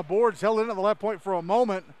around the boards, held in at the left point for a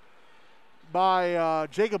moment by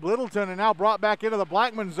Jacob Littleton, and now brought back into the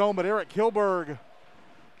Blackman zone, but Eric Kilberg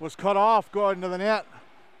was cut off going to the net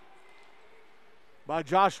by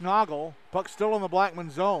Josh Noggle. Puck still in the Blackman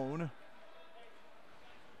zone.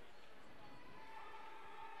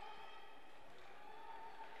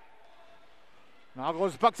 Noggle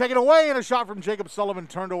has the puck taken away, and a shot from Jacob Sullivan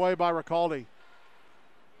turned away by Ricaldi.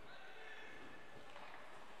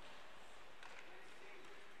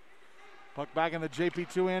 Puck back in the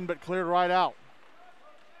JP2 end, but cleared right out.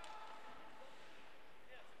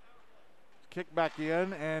 Kick back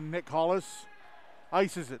in, and Nick Hollis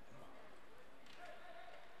ices it.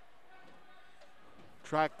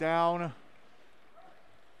 Tracked down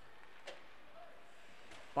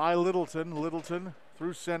by Littleton. Littleton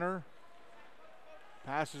through center.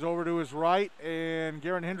 Passes over to his right, and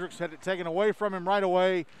Garen Hendricks had it taken away from him right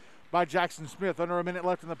away by Jackson Smith. Under a minute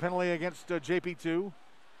left in the penalty against JP2.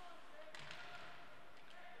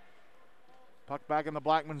 Puck back in the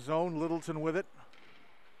Blackman zone. Littleton with it.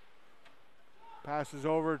 Passes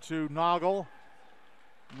over to Noggle.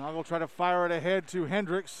 Noggle tried to fire it ahead to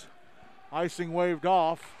Hendricks. Icing waved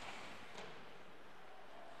off.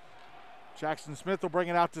 Jackson Smith will bring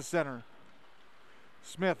it out to center.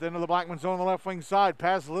 Smith into the Blackman zone on the left wing side.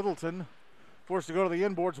 Past Littleton. Forced to go to the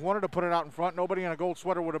inboards. Wanted to put it out in front. Nobody in a gold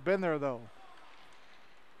sweater would have been there, though.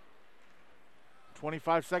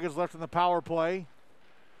 25 seconds left in the power play.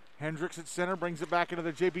 Hendricks at center, brings it back into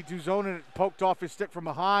the JP2 zone, and it poked off his stick from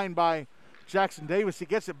behind by Jackson Davis. He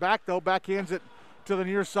gets it back, though, backhands it to the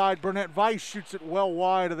near side. Burnett Weiss shoots it well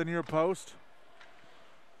wide of the near post.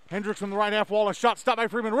 Hendricks from the right half wall, a shot stopped by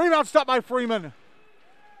Freeman. Rebound stopped by Freeman.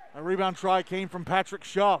 A rebound try came from Patrick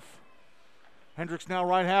Schuff. Hendricks now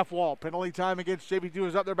right half wall. Penalty time against JP2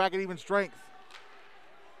 is up there back at even strength.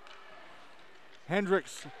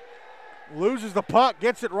 Hendricks loses the puck,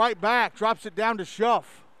 gets it right back, drops it down to Schuff.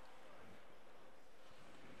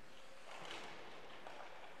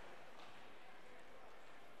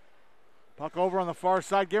 Puck over on the far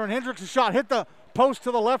side. Garen Hendricks' shot hit the post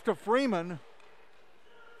to the left of Freeman.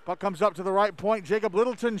 Puck comes up to the right point. Jacob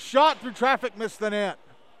Littleton shot through traffic, missed the net.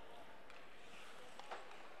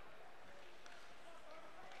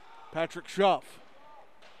 Patrick Schuff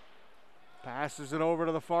passes it over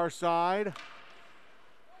to the far side.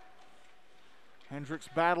 Hendricks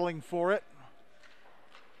battling for it.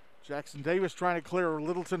 Jackson Davis trying to clear.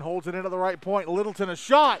 Littleton holds it into the right point. Littleton a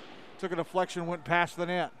shot. Took a deflection, went past the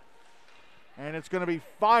net. And it's going to be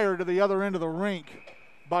fired to the other end of the rink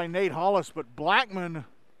by Nate Hollis. But Blackman,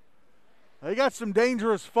 they got some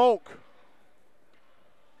dangerous folk.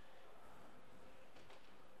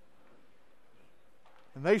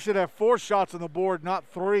 And they should have 4 shots on the board, not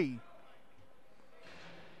 3.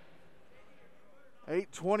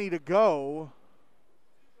 8:20 to go.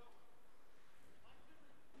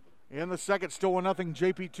 In the second, still 1-0.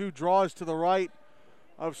 JP2 draws to the right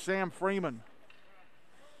of Sam Freeman.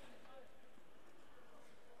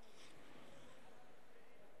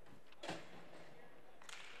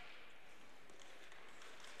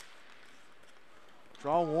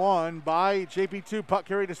 Draw one by JP2. Puck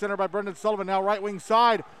carried to center by Brendan Sullivan. Now right wing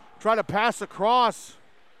side. Try to pass across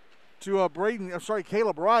to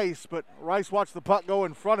Caleb Rice, but Rice watched the puck go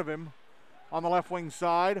in front of him on the left wing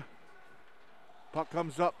side. Puck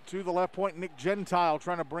comes up to the left point. Nick Gentile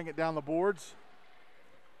trying to bring it down the boards.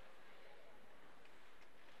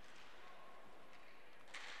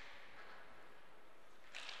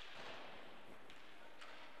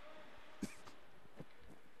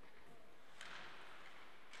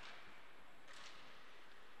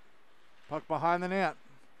 Puck behind the net.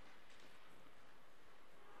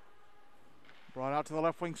 Brought out to the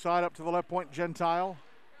left wing side, up to the left point, Gentile.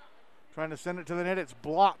 Trying to send it to the net. It's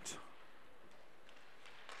blocked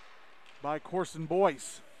by Corson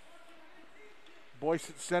Boyce. Boyce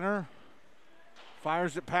at center.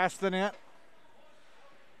 Fires it past the net.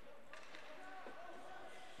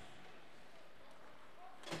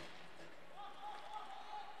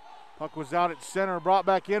 Puck was out at center, brought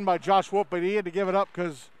back in by Josh Wolf, but he had to give it up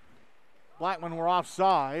because Blackman were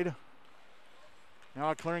offside. Now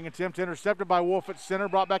a clearing attempt intercepted by Wolf at center,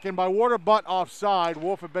 brought back in by Warder, but offside.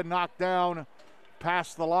 Wolf had been knocked down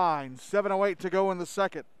past the line. 7:08 to go in the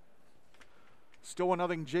second. Still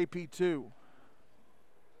 1-0 JP2.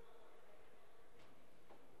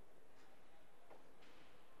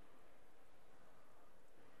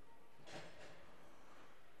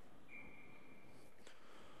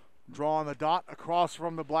 Draw on the dot across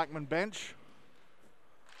from the Blackman bench.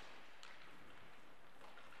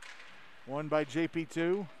 Won by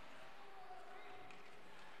JP2.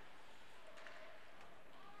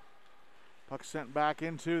 Puck sent back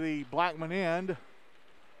into the Blackman end.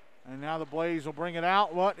 And now the Blaze will bring it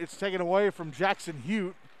out, but it's taken away from Jackson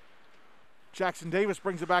Hute. Jackson Davis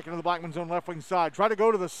brings it back into the Blackman zone left wing side. Tried to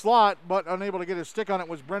go to the slot, but unable to get his stick on it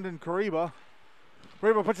was Brendan Kariba.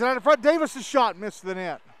 Kariba puts it out in front. Davis' shot missed the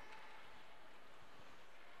net.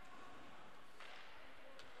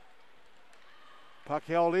 Puck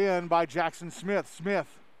held in by Jackson Smith. Smith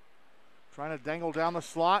trying to dangle down the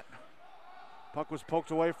slot. Puck was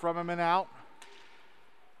poked away from him and out.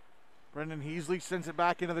 Brendan Heasley sends it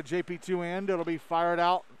back into the JP2 end. It'll be fired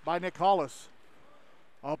out by Nick Hollis.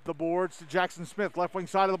 Up the boards to Jackson Smith. Left wing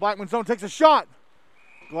side of the Blackman zone. Takes a shot.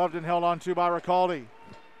 Gloved and held on to by Ricaldi.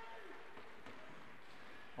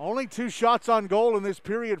 Only 2 shots on goal in this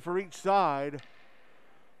period for each side.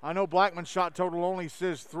 I know Blackman's shot total only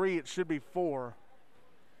says 3. It should be 4.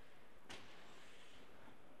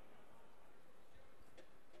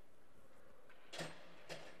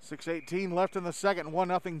 .6:18 left in the second.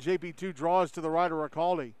 1-0 JP2 draws to the right of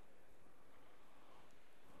Ricaldi.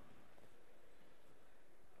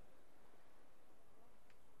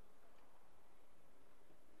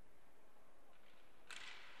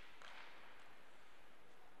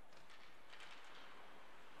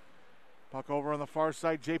 Puck over on the far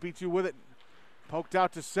side. JP2 with it. Poked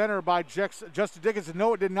out to center by Justin Dickinson.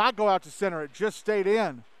 No, it did not go out to center. It just stayed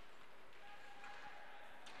in.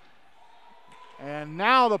 And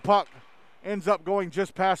now the puck ends up going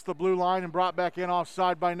just past the blue line and brought back in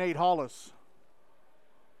offside by Nate Hollis.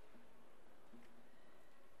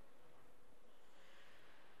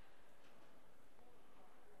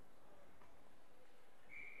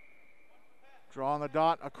 Draw on the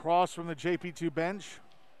dot across from the JP2 bench.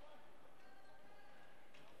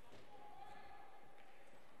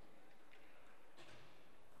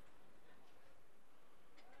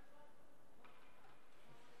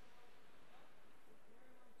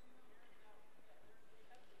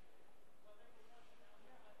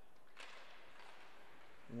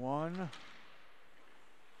 One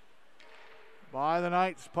by the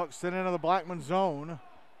Knights. Puck sent into the Blackman zone.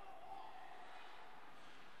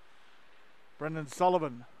 Brendan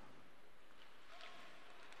Sullivan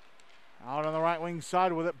out on the right wing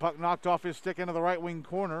side with it. Puck knocked off his stick into the right wing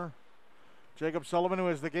corner. Jacob Sullivan, who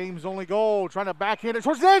has the game's only goal, trying to backhand it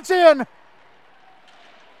towards the net. It's in.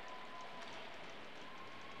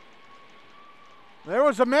 There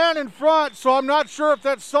was a man in front, so I'm not sure if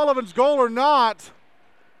that's Sullivan's goal or not.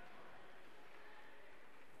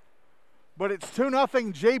 But it's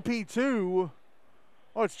 2-0 JP2.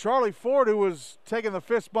 Oh, it's Charlie Ford who was taking the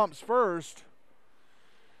fist bumps first.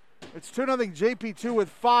 It's 2-0 JP2 with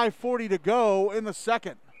 5:40 to go in the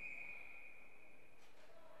second.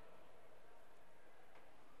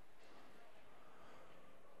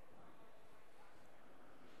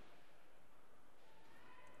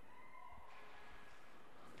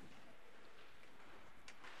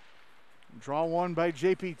 Draw one by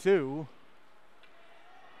JP2.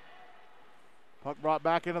 Puck brought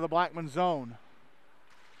back into the Blackman zone.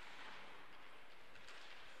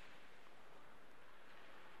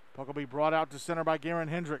 Puck will be brought out to center by Garen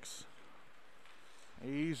Hendricks.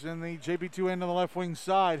 He's in the JP2 end on the left wing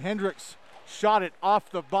side. Hendricks shot it off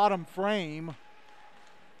the bottom frame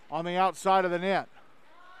on the outside of the net.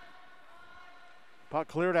 Puck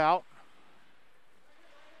cleared out.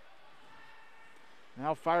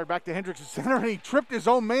 Now fired back to Hendricks at center, and he tripped his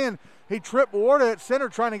own man. He tripped Warda at center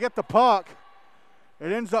trying to get the puck.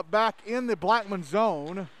 It ends up back in the Blackman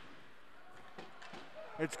zone.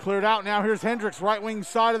 It's cleared out now. Here's Hendricks, right wing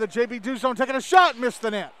side of the JP2 zone, taking a shot, missed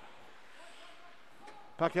the net.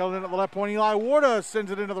 Puck held in at the left point. Eli Warda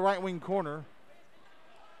sends it into the right wing corner.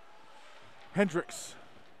 Hendricks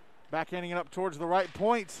backhanding it up towards the right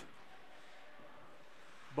point.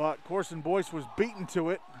 But Corson Boyce was beaten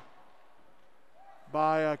to it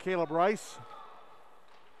by Caleb Rice.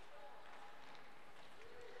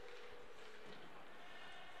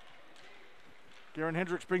 Garen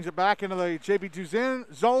Hendricks brings it back into the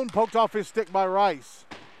JP2 zone, poked off his stick by Rice.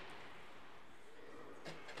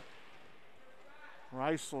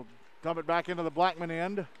 Rice will dump it back into the Blackman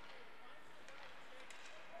end.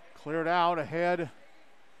 Cleared out ahead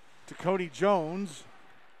to Cody Jones.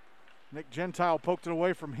 Nick Gentile poked it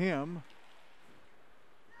away from him.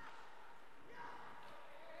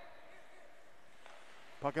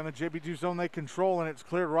 Puck in the JP2 zone they control, and it's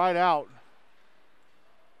cleared right out.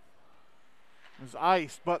 It was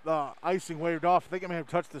iced, but the icing waved off. I think it may have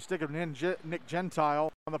touched the stick of Nick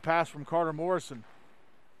Gentile on the pass from Carter Morrison.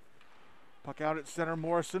 Puck out at center,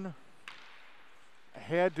 Morrison.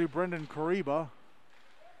 Ahead to Brendan Kariba.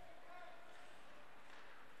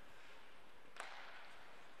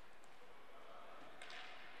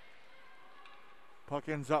 Puck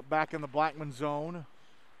ends up back in the Blackman zone.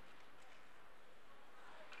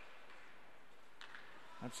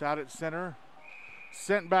 That's out at center.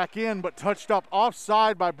 Sent back in, but touched up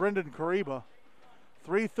offside by Brendan Kariba.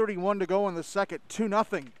 3:31 to go in the second,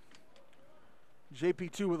 2-0.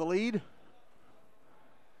 JP2 with a lead.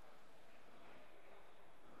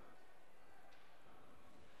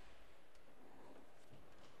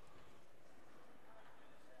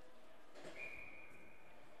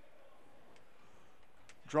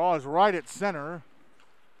 Draw is right at center.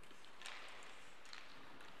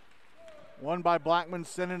 Won by Blackman,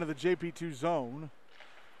 sent into the JP2 zone.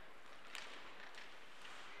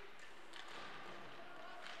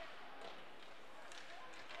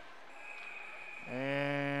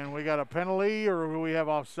 And we got a penalty, or do we have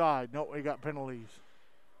offside? No, we got penalties.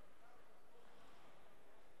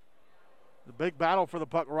 The big battle for the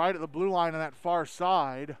puck right at the blue line on that far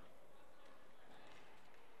side.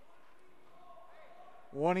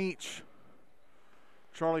 One each.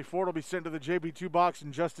 Charlie Ford will be sent to the JP2 box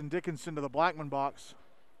and Justin Dickinson to the Blackman box.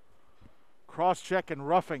 Cross-check and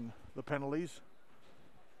roughing the penalties.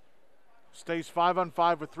 Stays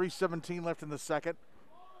 5-on-5 with 3:17 left in the second.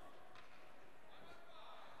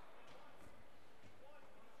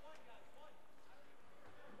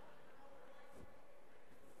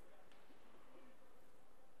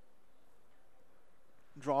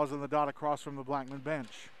 Draws on the dot across from the Blackman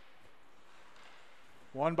bench.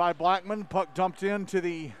 Won by Blackman. Puck dumped into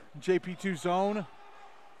the JP2 zone.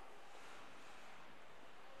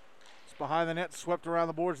 It's behind the net, swept around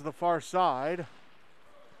the boards to the far side.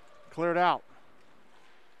 Cleared out.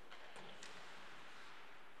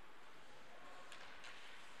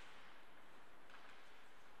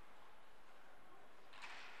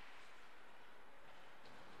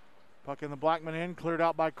 Puck in the Blackman end, cleared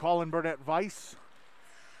out by Colin Burnett Weiss.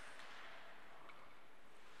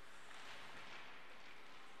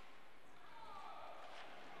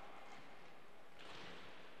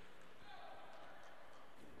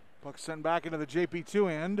 Puck sent back into the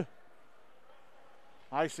JP2 end.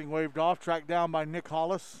 Icing waved off, tracked down by Nick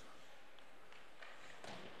Hollis.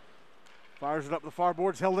 Fires it up the far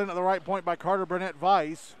boards, held in at the right point by Carter Burnett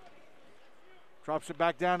Weiss. Drops it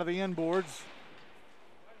back down to the end boards.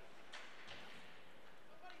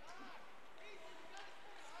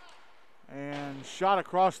 And shot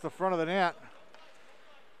across the front of the net.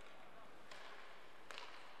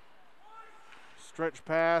 Stretch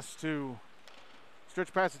pass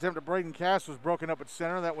attempt at Braden Cass was broken up at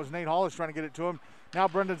center. That was Nate Hollis trying to get it to him. Now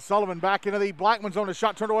Brendan Sullivan back into the Blackman zone. A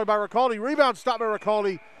shot turned away by Ricaldi. Rebound stopped by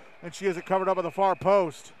Ricaldi, and she has it covered up at the far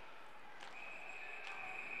post.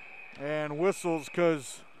 And whistles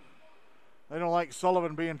because they don't like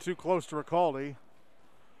Sullivan being too close to Ricaldi.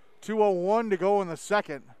 2:01 to go in the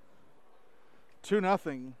second.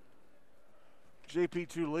 2-0.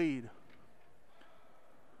 JP2 lead.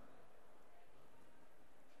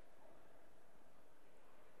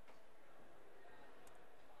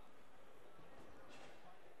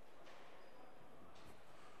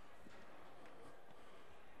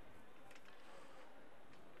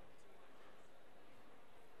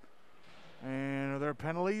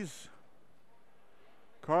 penalties.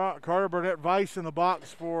 Carter Burnett Vice in the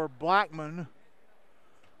box for Blackman.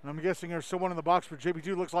 And I'm guessing there's someone in the box for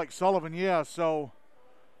JP2. Looks like Sullivan, yeah. So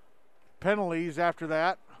penalties after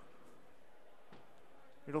that.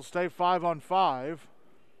 It'll stay 5-on-5.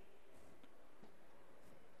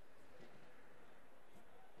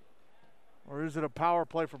 Or is it a power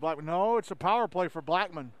play for Blackman? No, it's a power play for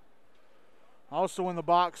Blackman. Also in the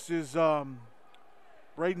box is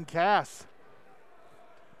Braden Cass.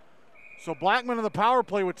 So Blackman in the power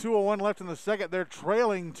play with 2:01 left in the second. They're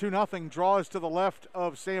trailing 2-0. Draws to the left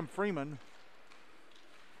of Sam Freeman.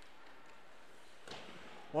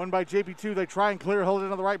 One by JP2. They try and clear, hold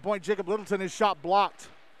it on the right point. Jacob Littleton, his shot blocked.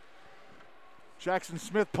 Jackson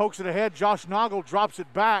Smith pokes it ahead. Josh Noggle drops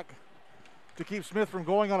it back to keep Smith from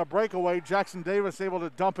going on a breakaway. Jackson Davis able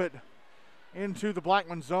to dump it into the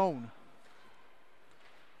Blackman zone.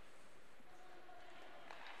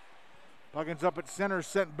 Puckins up at center,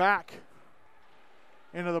 sent back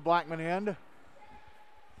into the Blackman end.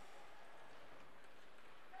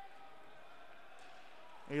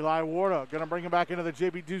 Eli Warda going to bring him back into the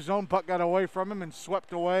JP2 zone. Puck got away from him and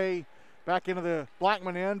swept away back into the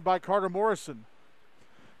Blackman end by Carter Morrison.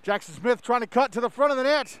 Jackson Smith trying to cut to the front of the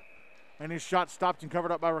net. And his shot stopped and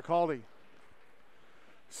covered up by Ricaldi.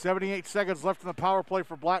 78 seconds left in the power play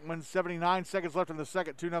for Blackman. 79 seconds left in the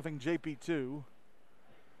second. 2-0 JP2.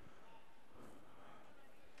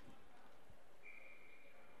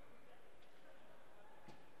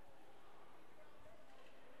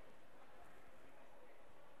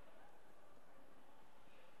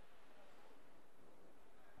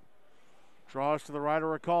 Draws to the right of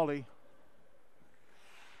Ricaldi.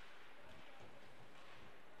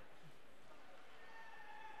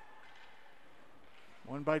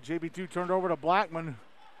 One by JP2 turned over to Blackman.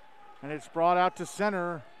 And it's brought out to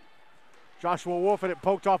center. Joshua Wolf had it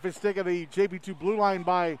poked off his stick of the JP2 blue line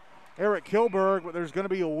by Eric Kilberg, but there's going to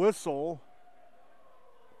be a whistle.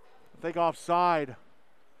 I think offside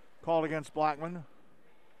called against Blackman.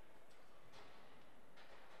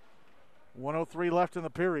 1:03 left in the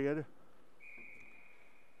period.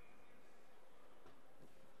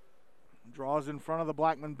 Draws in front of the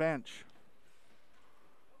Blackman bench.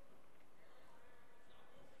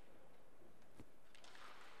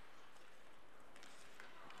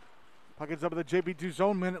 Puckins up at the JP2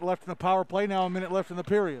 zone. Minute left in the power play. Now a minute left in the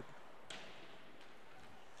period.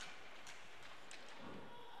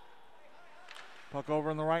 Puck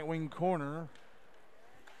over in the right wing corner.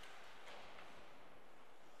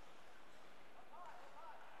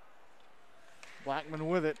 Blackman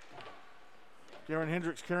with it. Garen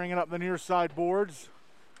Hendricks carrying it up the near side boards.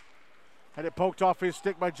 Had it poked off his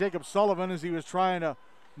stick by Jacob Sullivan as he was trying to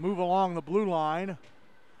move along the blue line.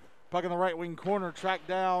 Puck in the right wing corner, tracked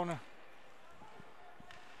down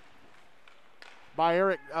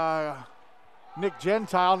by Nick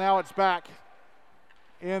Gentile. Now it's back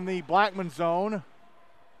in the Blackman zone.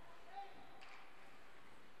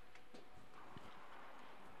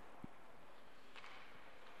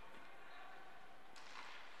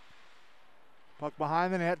 Puck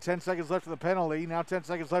behind the net, 10 seconds left of the penalty. Now 10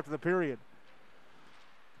 seconds left of the period.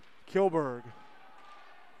 Kilberg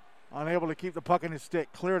unable to keep the puck in his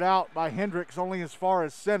stick. Cleared out by Hendricks only as far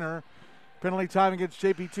as center. Penalty time against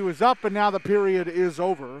JP2 is up, and now the period is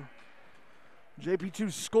over.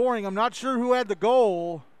 JP2 scoring. I'm not sure who had the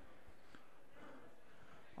goal.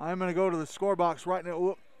 I'm going to go to the score box right now.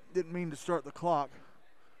 Whoop, didn't mean to start the clock.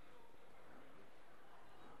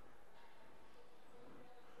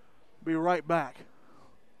 Be right back.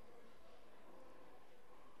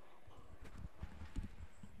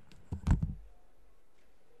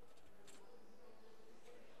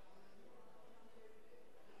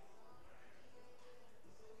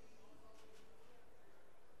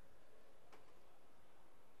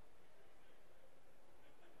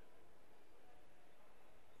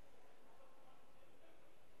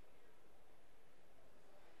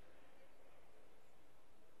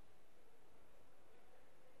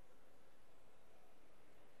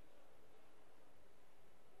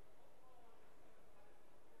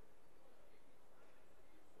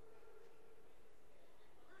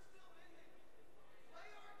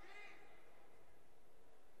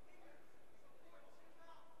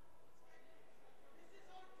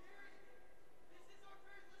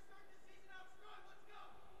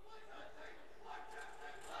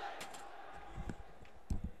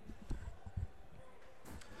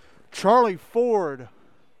 Charlie Ford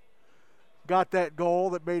got that goal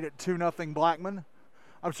that made it 2-0 Blackman.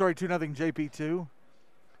 I'm sorry, 2-0 JP2.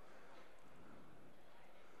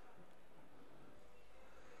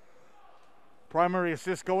 Primary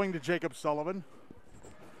assist going to Jacob Sullivan.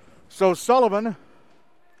 So Sullivan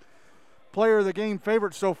player of the game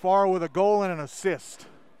favorite so far with a goal and an assist.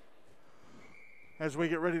 As we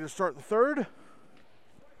get ready to start the third.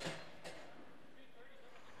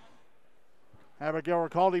 Abigail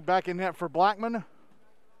Ricaldi back in net for Blackman.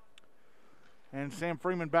 And Sam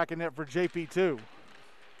Freeman back in net for JP2.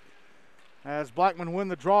 As Blackman win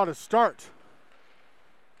the draw to start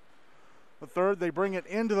the third, they bring it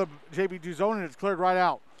into the JP2 zone and it's cleared right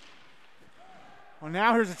out. Well,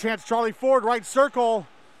 now here's a chance. Charlie Ford, right circle,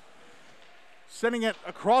 sending it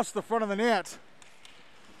across the front of the net.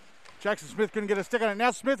 Jackson Smith couldn't get a stick on it. Now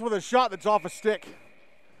Smith with a shot that's off a stick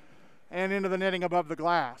and into the netting above the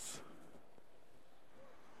glass.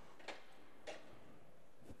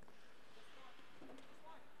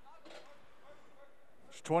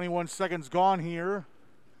 There's 21 seconds gone here.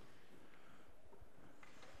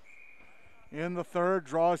 In the third,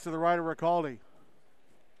 draws to the right of Ricaldi.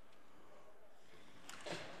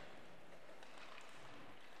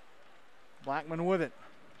 Blackman with it.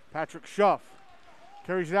 Patrick Schuff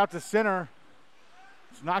carries it out to center.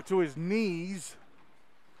 It's knocked to his knees.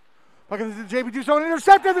 Look at the JP2 zone,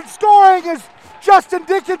 intercepted, and scoring is Justin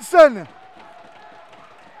Dickinson.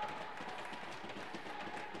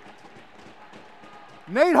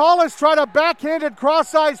 Nate Hollis tried a backhanded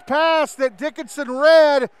cross-ice pass that Dickinson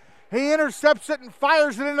read. He intercepts it and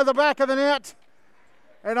fires it into the back of the net.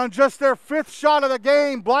 And on just their fifth shot of the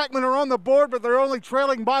game, Blackman are on the board, but they're only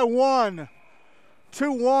trailing by one.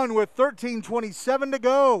 2-1 with 13:27 to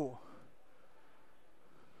go.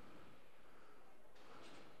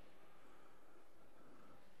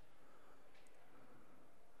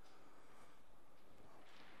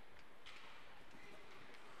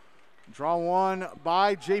 Draw one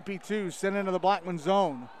by JP2, sent into the Blackman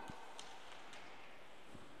zone.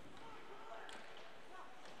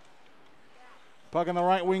 Puck in the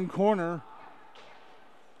right wing corner.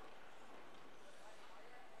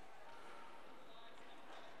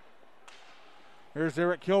 Here's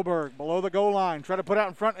Eric Kilberg below the goal line. Try to put out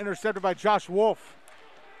in front, intercepted by Josh Wolf.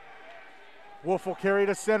 Wolf will carry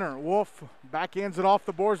to center. Wolf backhands it off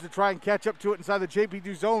the boards to try and catch up to it inside the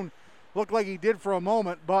JP2 zone. Looked like he did for a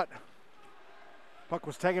moment, but puck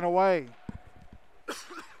was taken away.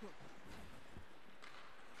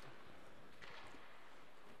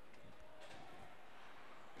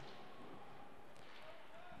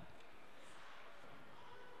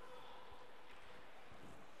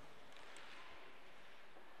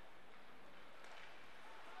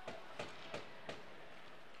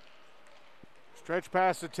 Stretch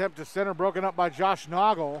pass attempt to center, broken up by Josh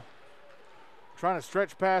Noggle. Trying to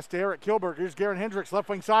stretch pass to Eric Kilberg. Here's Garen Hendricks, left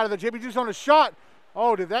wing side of the JP2 zone, a shot.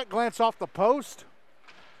 Oh, did that glance off the post?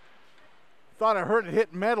 Thought I heard it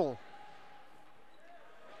hit metal.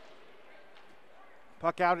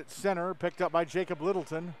 Puck out at center, picked up by Jacob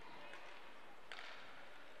Littleton.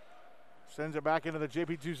 Sends it back into the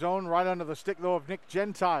JP2 zone, right under the stick, though, of Nick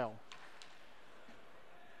Gentile.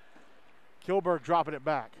 Kilberg dropping it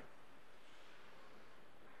back.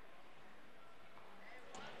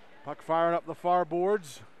 Puck fired up the far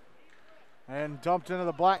boards and dumped into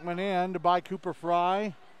the Blackman end by Cooper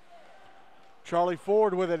Fry. Charlie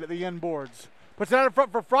Ford with it at the end boards. Puts it out in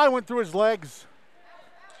front for Fry, went through his legs.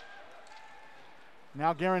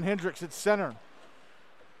 Now Garen Hendricks at center.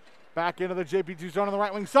 Back into the JP2 zone on the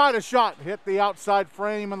right wing side. A shot hit the outside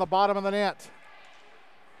frame on the bottom of the net.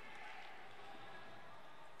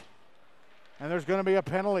 And there's going to be a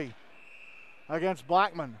penalty against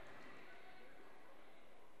Blackman.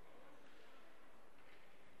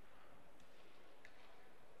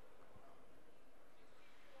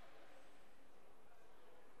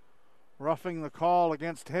 Roughing the call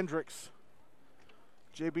against Hendricks.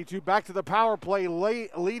 JP2 back to the power play,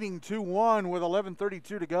 leading 2-1 with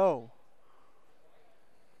 11:32 to go.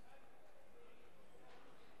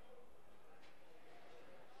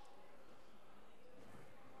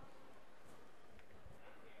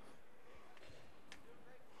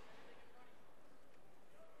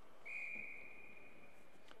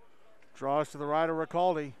 Draws to the right of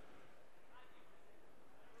Ricaldi.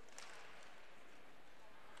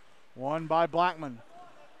 Won by Blackman.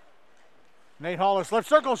 Nate Hollis, left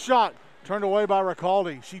circle shot. Turned away by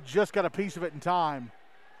Ricaldi. She just got a piece of it in time.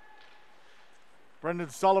 Brendan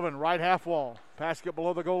Sullivan, right half wall. Pass it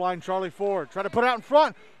below the goal line, Charlie Ford. Try to put it out in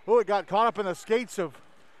front. Oh, it got caught up in the skates of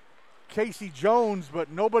Casey Jones, but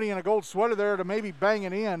nobody in a gold sweater there to maybe bang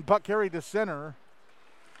it in. Puck carried to center.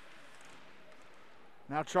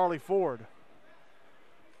 Now Charlie Ford.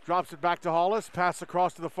 Drops it back to Hollis. Pass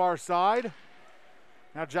across to the far side.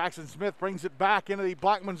 Now Jackson Smith brings it back into the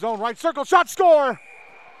Blackman zone. Right circle, shot, score!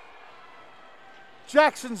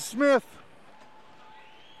 Jackson Smith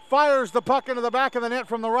fires the puck into the back of the net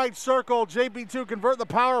from the right circle. JP2 convert the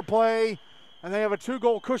power play, and they have a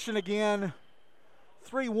 2-goal cushion again.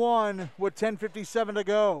 3-1 with 10:57 to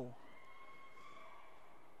go.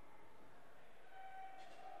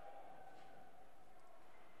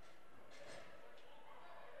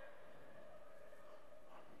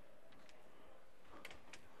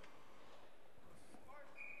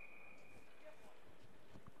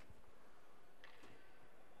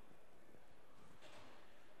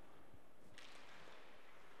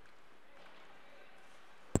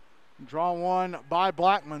 Draw one by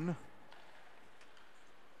Blackman.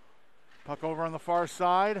 Puck over on the far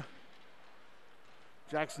side.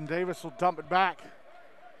 Jackson Davis will dump it back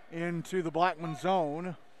into the Blackman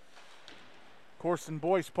zone. Corson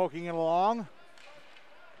Boyce poking it along.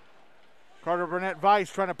 Carter Burnett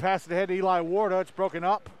Vice trying to pass it ahead to Eli Warda. It's broken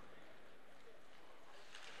up.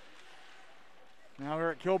 Now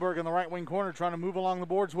Eric Kilberg in the right wing corner trying to move along the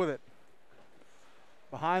boards with it.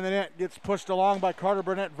 Behind the net, gets pushed along by Carter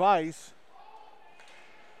Burnett Vice.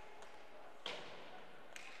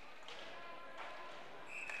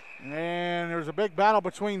 And there's a big battle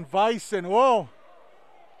between Vice and, whoa,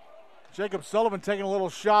 Jacob Sullivan taking a little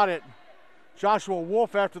shot at Joshua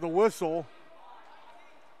Wolf after the whistle.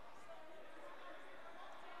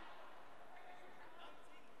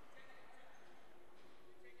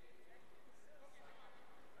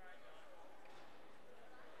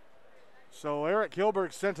 So Eric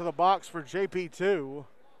Kilberg sent to the box for JP2.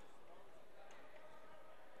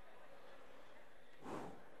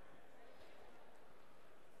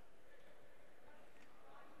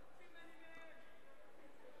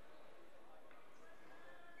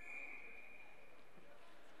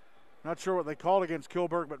 Not sure what they called against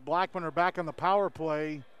Kilberg, but Blackman are back on the power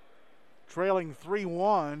play, trailing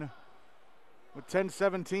 3-1 with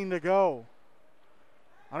 10:17 to go.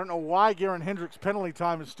 I don't know why Garen Hendricks' penalty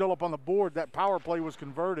time is still up on the board. That power play was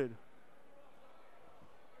converted.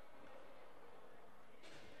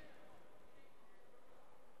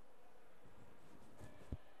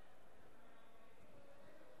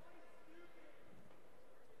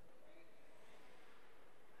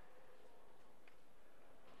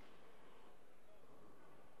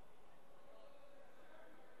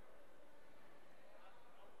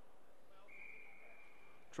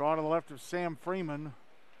 Draw to the left of Sam Freeman.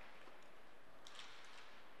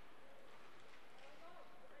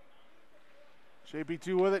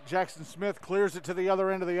 JP2 with it. Jackson Smith clears it to the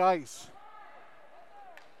other end of the ice.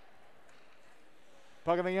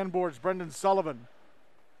 Puck on the end boards. Brendan Sullivan.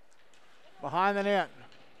 Behind the net.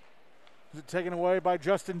 Is it taken away by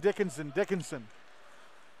Justin Dickinson? Dickinson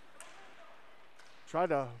tried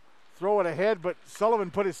to throw it ahead, but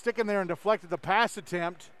Sullivan put his stick in there and deflected the pass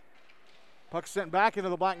attempt. Puck sent back into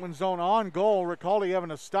the Blackman zone on goal. Ricaldi having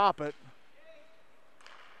to stop it.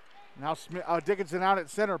 Now Dickinson out at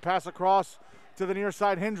center. Pass across to the near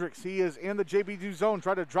side Hendricks. He is in the JP2 zone.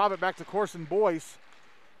 Tried to drop it back to Corson Boyce.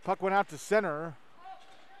 Puck went out to center.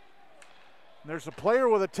 There's a player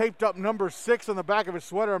with a taped up number 6 on the back of his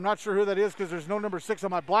sweater. I'm not sure who that is because there's no number 6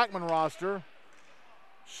 on my Blackman roster.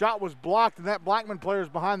 Shot was blocked, and that Blackman player is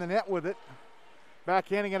behind the net with it.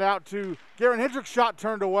 Backhanding it out to Garen Hendricks. Shot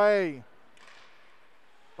turned away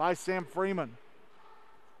by Sam Freeman.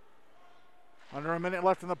 Under a minute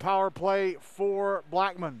left in the power play for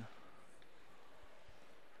Blackman.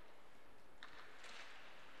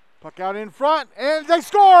 Puck out in front, and they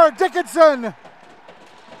score! Dickinson!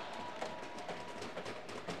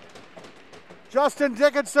 Justin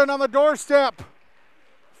Dickinson on the doorstep.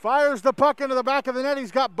 Fires the puck into the back of the net.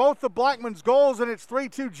 He's got both the Blackman's goals, and it's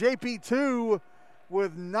 3-2 JP2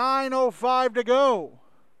 with 9:05 to go.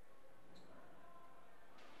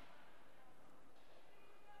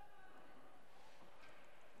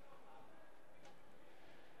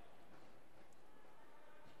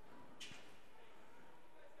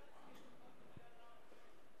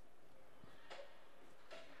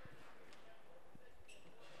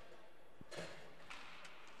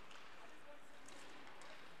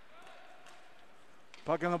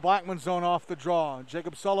 Puck in the Blackman zone off the draw.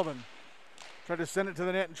 Jacob Sullivan tried to send it to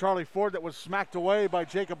the net, and Charlie Ford that was smacked away by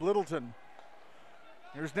Jacob Littleton.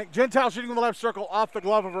 Here's Nick Gentile shooting in the left circle off the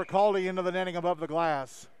glove of Ricaldi into the netting above the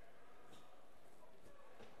glass.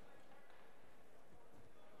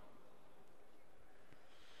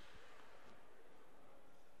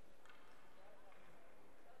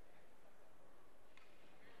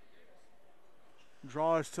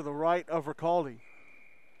 Draw is to the right of Ricaldi.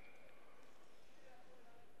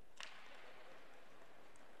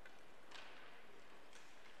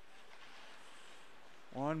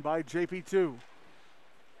 One by JP2.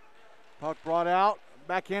 Puck brought out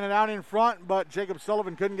backhanded out in front, but Jacob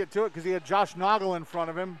Sullivan couldn't get to it because he had Josh Noggle in front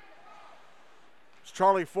of him. It's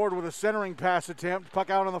Charlie Ford with a centering pass attempt. Puck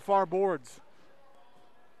out on the far boards.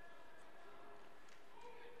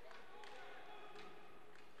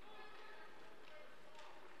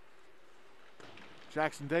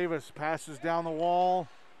 Jackson Davis passes down the wall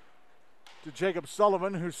to Jacob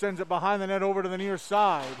Sullivan, who sends it behind the net over to the near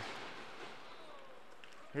side.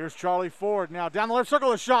 Here's Charlie Ford. Now down the left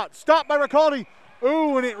circle, a shot. Stopped by Ricaldi.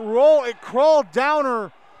 Ooh, and it crawled down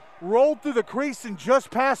or rolled through the crease and just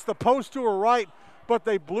past the post to her right, but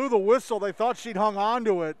they blew the whistle. They thought she'd hung on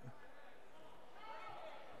to it.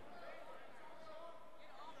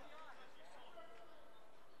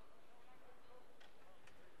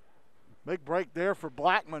 Big break there for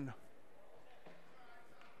Blackman.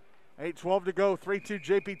 8:12 to go. 3-2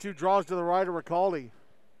 JP2 draws to the right of Ricaldi.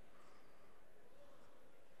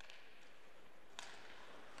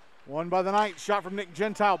 Won by the Knights. Shot from Nick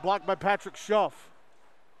Gentile. Blocked by Patrick Schuff.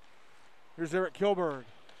 Here's Eric Kilberg.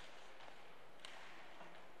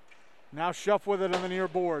 Now Schuff with it on the near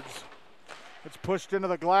boards. It's pushed into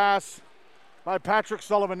the glass by Patrick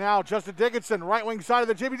Sullivan now. Justin Dickinson, right wing side of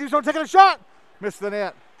the JP2 zone, taking a shot. Missed the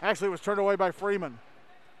net. Actually, it was turned away by Freeman.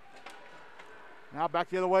 Now back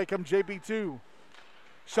the other way comes JP2.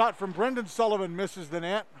 Shot from Brendan Sullivan, misses the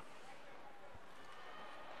net.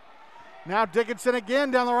 Now Dickinson again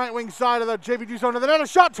down the right wing side of the JP2 zone to the net. A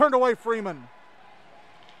shot turned away, Freeman.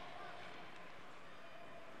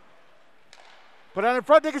 But out in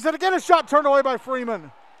front, Dickinson again, a shot turned away by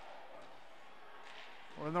Freeman.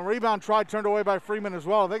 And the rebound tried turned away by Freeman as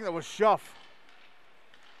well. I think that was Schuff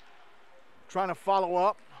trying to follow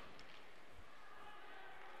up.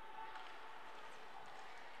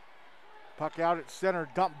 Puck out at center,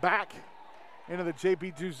 dump back into the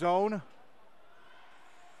JP2 zone.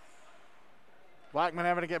 Blackman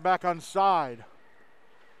having to get back on side.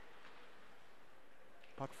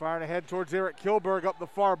 Puck fired ahead towards Eric Kilberg up the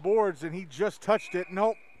far boards, and he just touched it.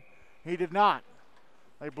 Nope, he did not.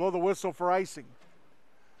 They blow the whistle for icing.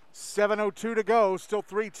 7:02 to go, still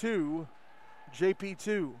 3-2,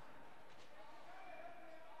 JP2.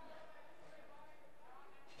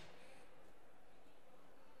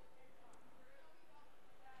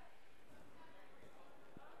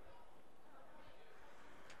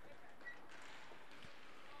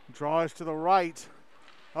 Draw is to the right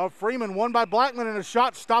of Freeman, won by Blackman, and a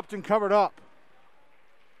shot stopped and covered up.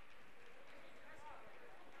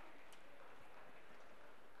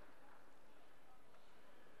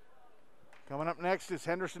 Coming up next is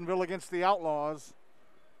Hendersonville against the Outlaws.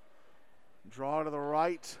 Draw to the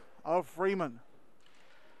right of Freeman.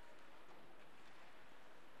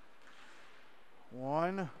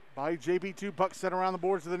 One by JP2, puck set around the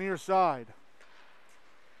boards to the near side.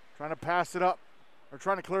 Trying to pass it up. Or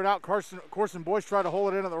trying to clear it out. Corson Boyce tried to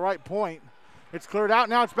hold it in at the right point. It's cleared out.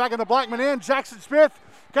 Now it's back in the Blackman end. Jackson Smith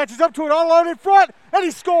catches up to it all alone in front, and he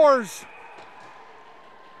scores.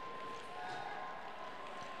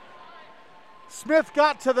 Smith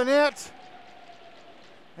got to the net.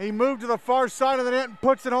 He moved to the far side of the net and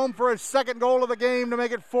puts it home for his second goal of the game to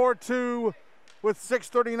make it 4-2 with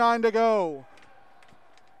 6:39 to go.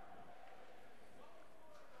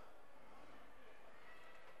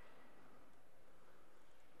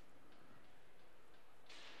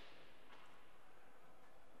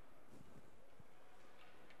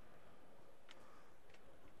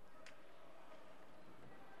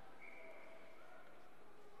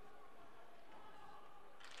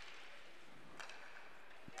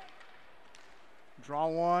 Draw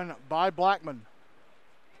one by Blackman.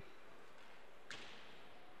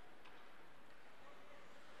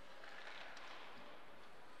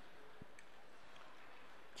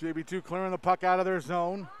 JP2 clearing the puck out of their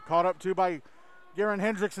zone. Caught up to by Garen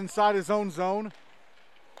Hendricks inside his own zone.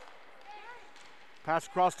 Pass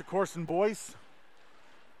across to Corson Boyce.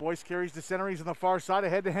 Boyce carries to center. He's on the far side.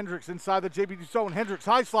 Ahead to Hendricks inside the JP2 zone. Hendricks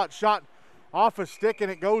high slot shot off a stick, and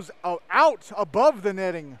it goes out above the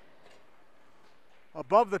netting.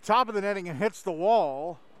 Above the top of the netting and hits the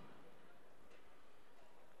wall.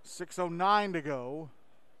 6:09 to go.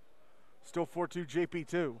 Still 4-2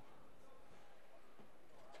 JP2.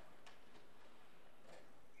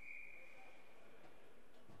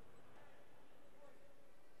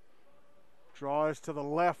 Draw is to the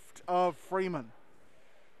left of Freeman.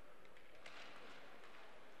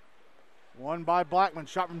 Won by Blackman.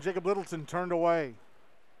 Shot from Jacob Littleton, turned away.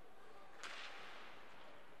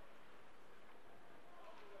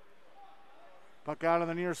 Puck out on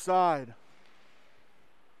the near side.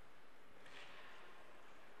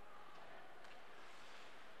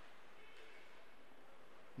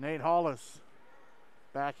 Nate Hollis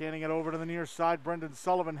Backhanding it over to the near side. Brendan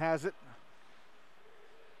Sullivan has it.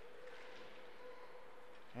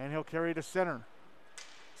 And he'll carry to center.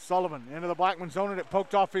 Sullivan into the Blackman zone, and it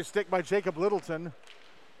poked off his stick by Jacob Littleton.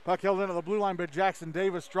 Puck held into the blue line by Jackson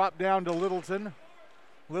Davis. Dropped down to Littleton.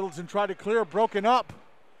 Littleton tried to clear, broken up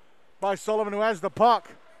by Sullivan, who has the puck.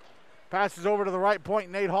 Passes over to the right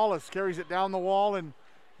point. Nate Hollis carries it down the wall and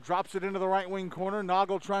drops it into the right wing corner.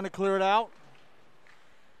 Noggle trying to clear it out.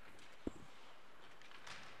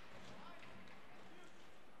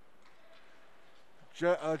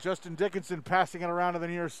 Justin Dickinson passing it around to the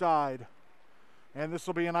near side. And this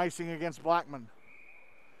will be an icing against Blackman.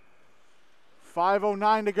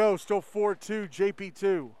 5:09 to go, still 4-2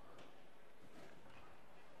 JP2.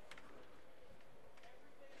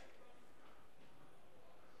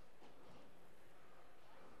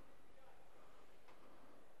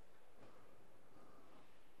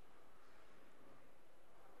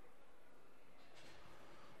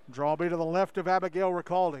 Draw be to the left of Abigail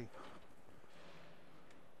Ricaldi.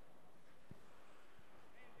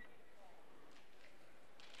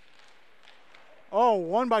 Oh,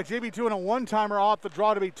 one by JB2 and a one-timer off the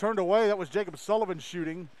draw to be turned away. That was Jacob Sullivan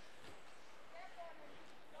shooting.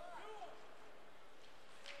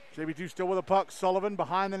 JB2 still with a puck. Sullivan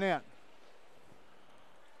behind the net.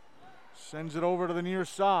 Sends it over to the near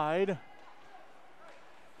side.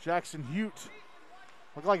 Jackson Hute.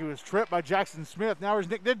 Looked like he was tripped by Jackson Smith. Now here's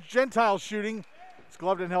Nick Gentile shooting. It's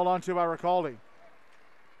gloved and held onto by Ricaldi.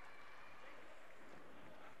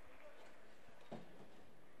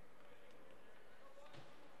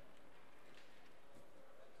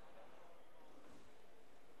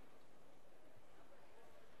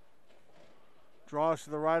 Draws to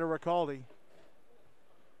the right of Ricaldi.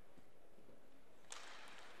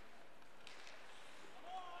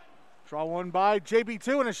 Draw one by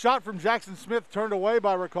JB2 and a shot from Jackson Smith turned away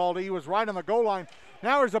by Ricaldi. He was right on the goal line.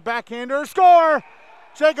 Now here's a backhander. Score!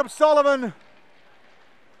 Jacob Sullivan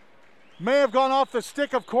may have gone off the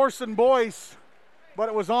stick of Corson Boyce, but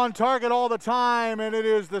it was on target all the time, and it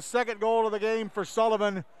is the second goal of the game for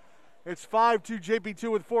Sullivan. It's 5-2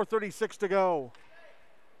 JP2 with 4:36 to go.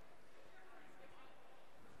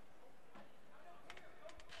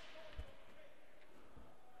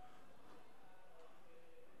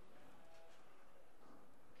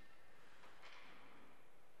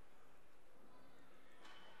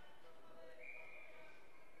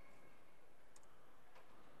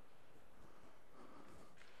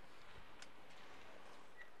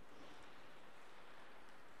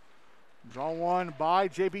 Draw one by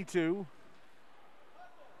JP2.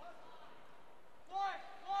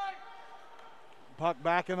 Puck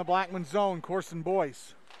back in the Blackman zone. Corson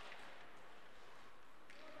Boyce.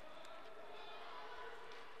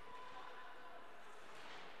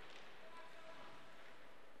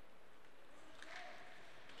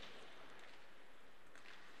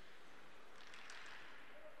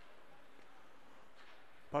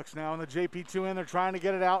 Puck's now in the JP2 end. They're trying to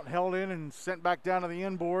get it out, held in, and sent back down to the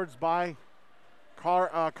inboards by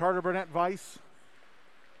Carter Burnett Weiss.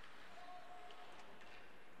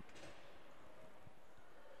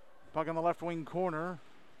 Puck in the left wing corner.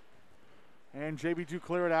 And JB2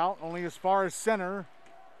 clear it out, only as far as center.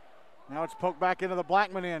 Now it's poked back into the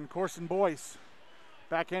Blackman end. Corson Boyce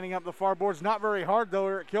backhanding up the far boards. Not very hard, though.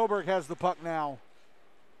 Eric Kilberg has the puck now.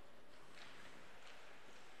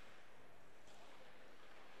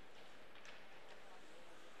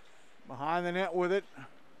 Behind the net with it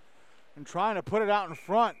and trying to put it out in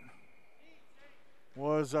front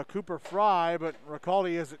was Cooper Fry, but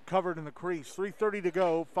Ricaldi has it covered in the crease. 3:30 to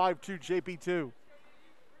go, 5-2 JP2.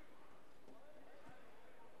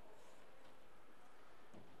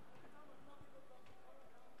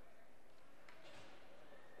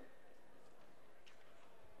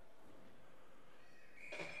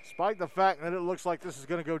 Despite the fact that it looks like this is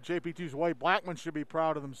going to go JP2's way, Blackman should be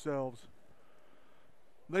proud of themselves.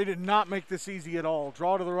 They did not make this easy at all.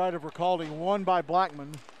 Draw to the right of Ricaldi, won by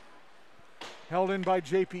Blackman. Held in by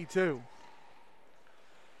JP2.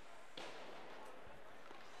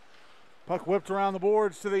 Puck whipped around the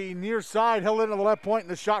boards to the near side, held into the left point, and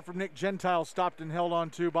the shot from Nick Gentile stopped and held on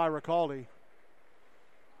to by Ricaldi.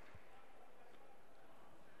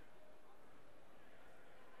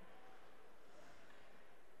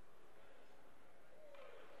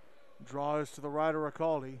 Draw is to the right of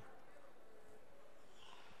Ricaldi.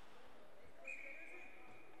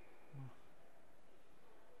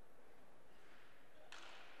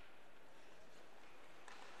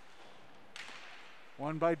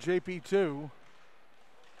 Won by JP2.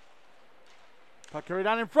 Puck carried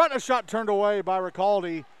down in front. A shot turned away by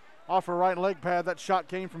Ricaldi off her right leg pad. That shot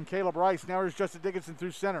came from Caleb Rice. Now here's Justin Dickinson through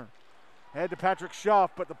center. Head to Patrick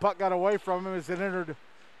Schuff, but the puck got away from him as it entered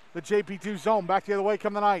the JP2 zone. Back the other way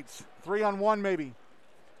come the Knights. 3-on-1 maybe.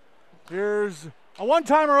 Here's a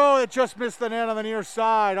one-timer. Oh, it just missed the net on the near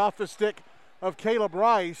side off the stick of Caleb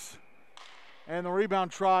Rice. And the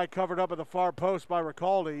rebound try covered up at the far post by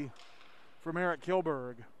Ricaldi from Eric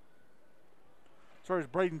Kilberg. Sorry, it's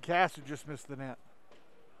Braden Cass who just missed the net.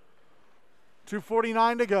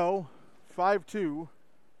 2:49 to go. 5-2.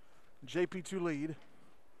 JP2 lead.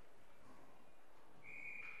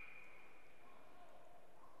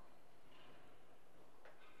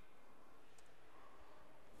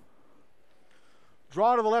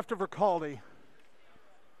 Draw to the left of Ricaldi.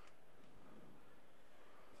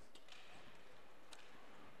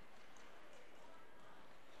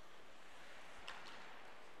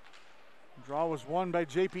 Draw was won by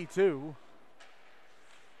JP2.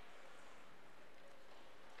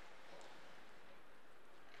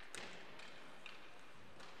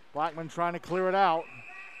 Blackman trying to clear it out.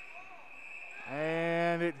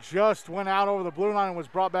 And it just went out over the blue line and was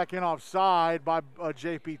brought back in offside by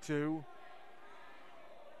JP2.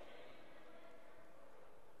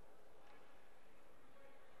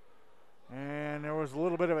 And there was a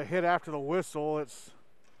little bit of a hit after the whistle. It's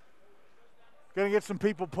going to get some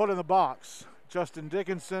people put in the box. Justin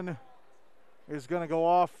Dickinson is going to go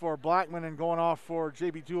off for Blackman, and going off for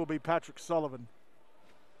JP2 will be Patrick Sullivan.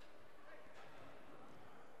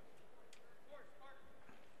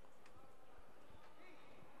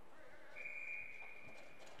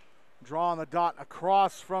 Draw on the dot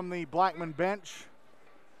across from the Blackman bench.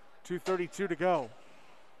 2:32 to go.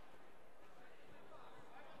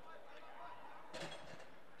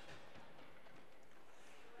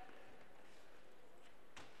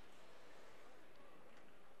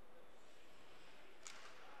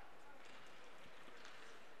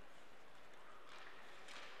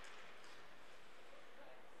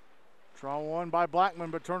 Draw one by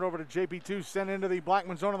Blackman, but turned over to JP2, sent into the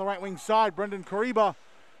Blackman zone on the right wing side. Brendan Kariba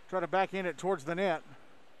tried to backhand it towards the net.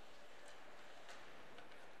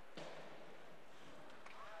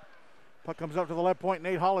 Puck comes up to the left point.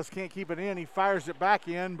 Nate Hollis can't keep it in. He fires it back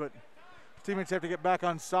in, but his teammates have to get back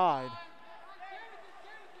on side.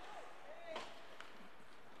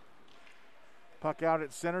 Puck out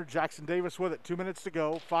at center. Jackson Davis with it. 2 minutes to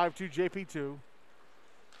go. 5-2 JP2.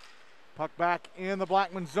 Puck back in the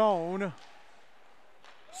Blackman zone.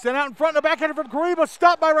 Sent out in front, the backhand from Kariba,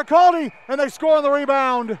 stopped by Ricaldi, and they score on the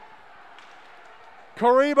rebound.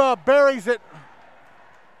 Kariba buries it.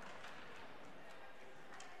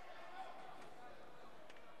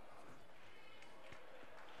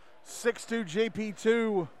 (6-2)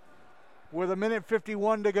 JP2 with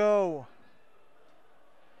 1:51 to go.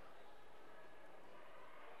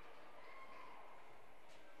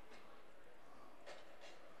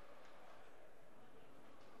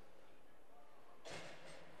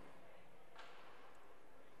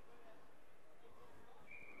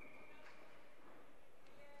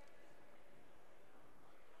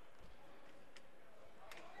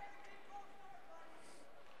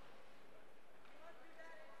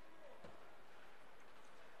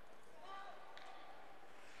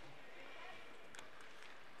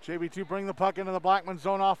 JP2 bring the puck into the Blackman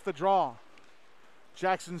zone off the draw.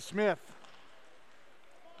 Jackson Smith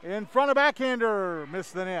in front of backhander,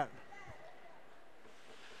 missed the net.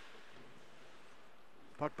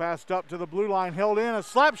 Puck passed up to the blue line, held in, a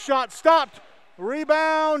slap shot stopped.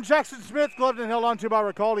 Rebound, Jackson Smith gloved and held onto by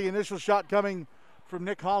Ricaldi. Initial shot coming from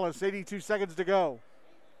Nick Hollis, 82 seconds to go.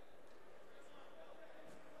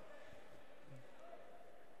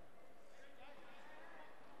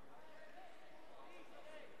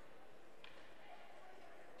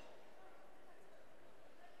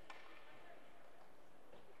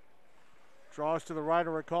 Draws to the right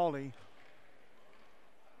of Ricaldi.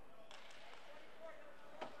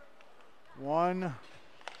 One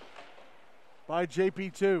by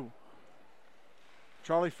JP2.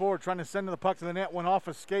 Charlie Ford trying to send the puck to the net, went off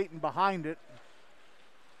a skate and behind it.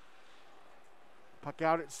 Puck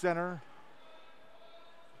out at center.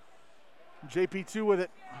 JP2 with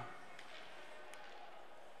it.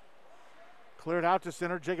 Cleared out to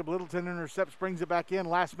center. Jacob Littleton intercepts, brings it back in.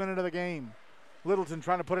 Last minute of the game. Littleton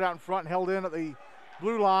trying to put it out in front, held in at the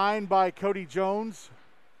blue line by Cody Jones.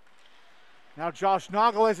 Now Josh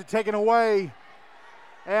Noggle has it taken away.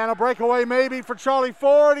 And a breakaway maybe for Charlie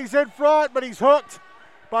Ford. He's in front, but he's hooked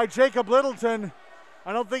by Jacob Littleton.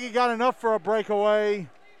 I don't think he got enough for a breakaway.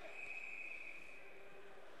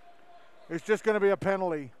 It's just going to be a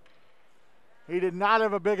penalty. He did not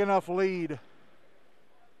have a big enough lead.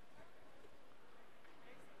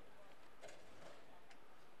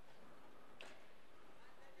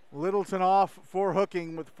 Middleton off for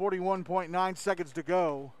hooking with 41.9 seconds to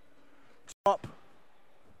go. Up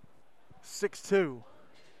 6-2.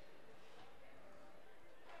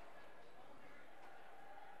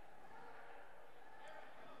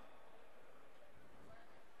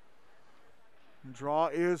 Draw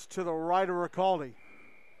is to the right of Ricaldi.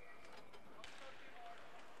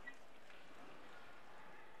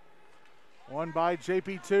 Won by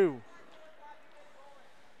JP2.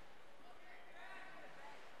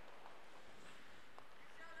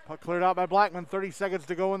 Puck cleared out by Blackman. 30 seconds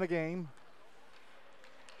to go in the game.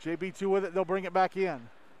 JP2 with it. They'll bring it back in.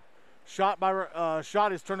 Shot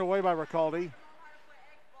is turned away by Ricaldi.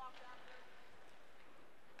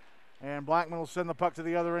 And Blackman will send the puck to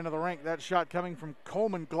the other end of the rink. That shot coming from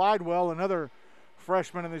Coleman Glidewell, another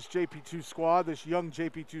freshman in this JP2 squad, this young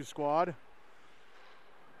JP2 squad.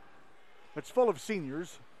 It's full of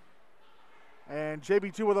seniors. And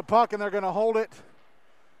JP2 with a puck, and they're going to hold it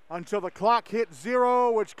until the clock hits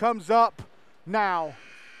 0, which comes up now.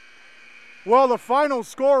 Well, the final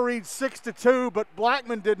score reads 6-2, but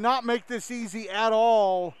Blackman did not make this easy at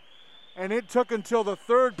all. And it took until the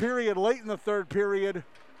third period, late in the third period,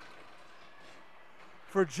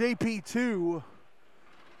 for JP2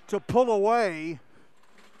 to pull away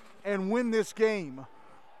and win this game.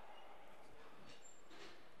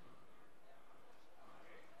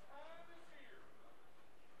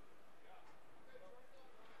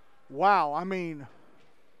 Wow, I mean,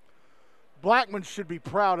 Blackman should be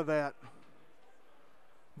proud of that.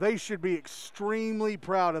 They should be extremely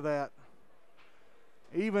proud of that.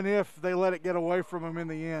 Even if they let it get away from them in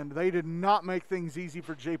the end. They did not make things easy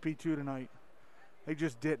for JP2 tonight. They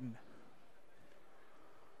just didn't.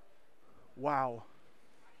 Wow.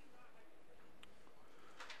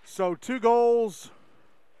 So 2 goals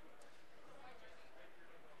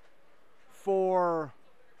for,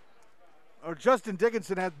 or Justin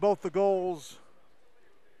Dickinson had both the goals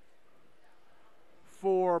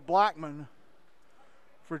for Blackman.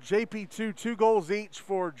 For JP2, 2 goals each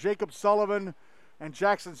for Jacob Sullivan and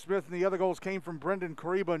Jackson Smith, and the other goals came from Brendan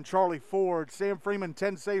Kariba and Charlie Ford. Sam Freeman,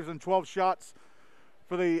 10 saves and 12 shots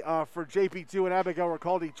for JP2, and Abigail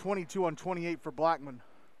Ricaldi, 22 on 28 for Blackman.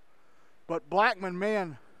 But Blackman,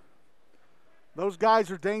 man, those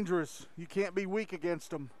guys are dangerous. You can't be weak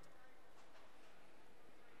against them.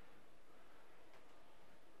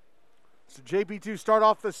 So JP2 start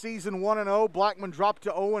off the season 1-0. Blackman dropped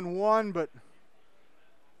to 0-1, but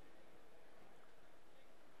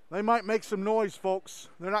they might make some noise, folks.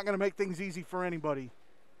 They're not going to make things easy for anybody.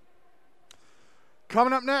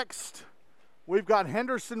 Coming up next, we've got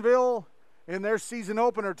Hendersonville in their season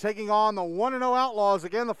opener taking on the 1-0 Outlaws.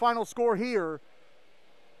 Again, the final score here.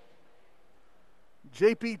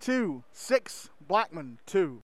 JP2, 6, Blackman, 2.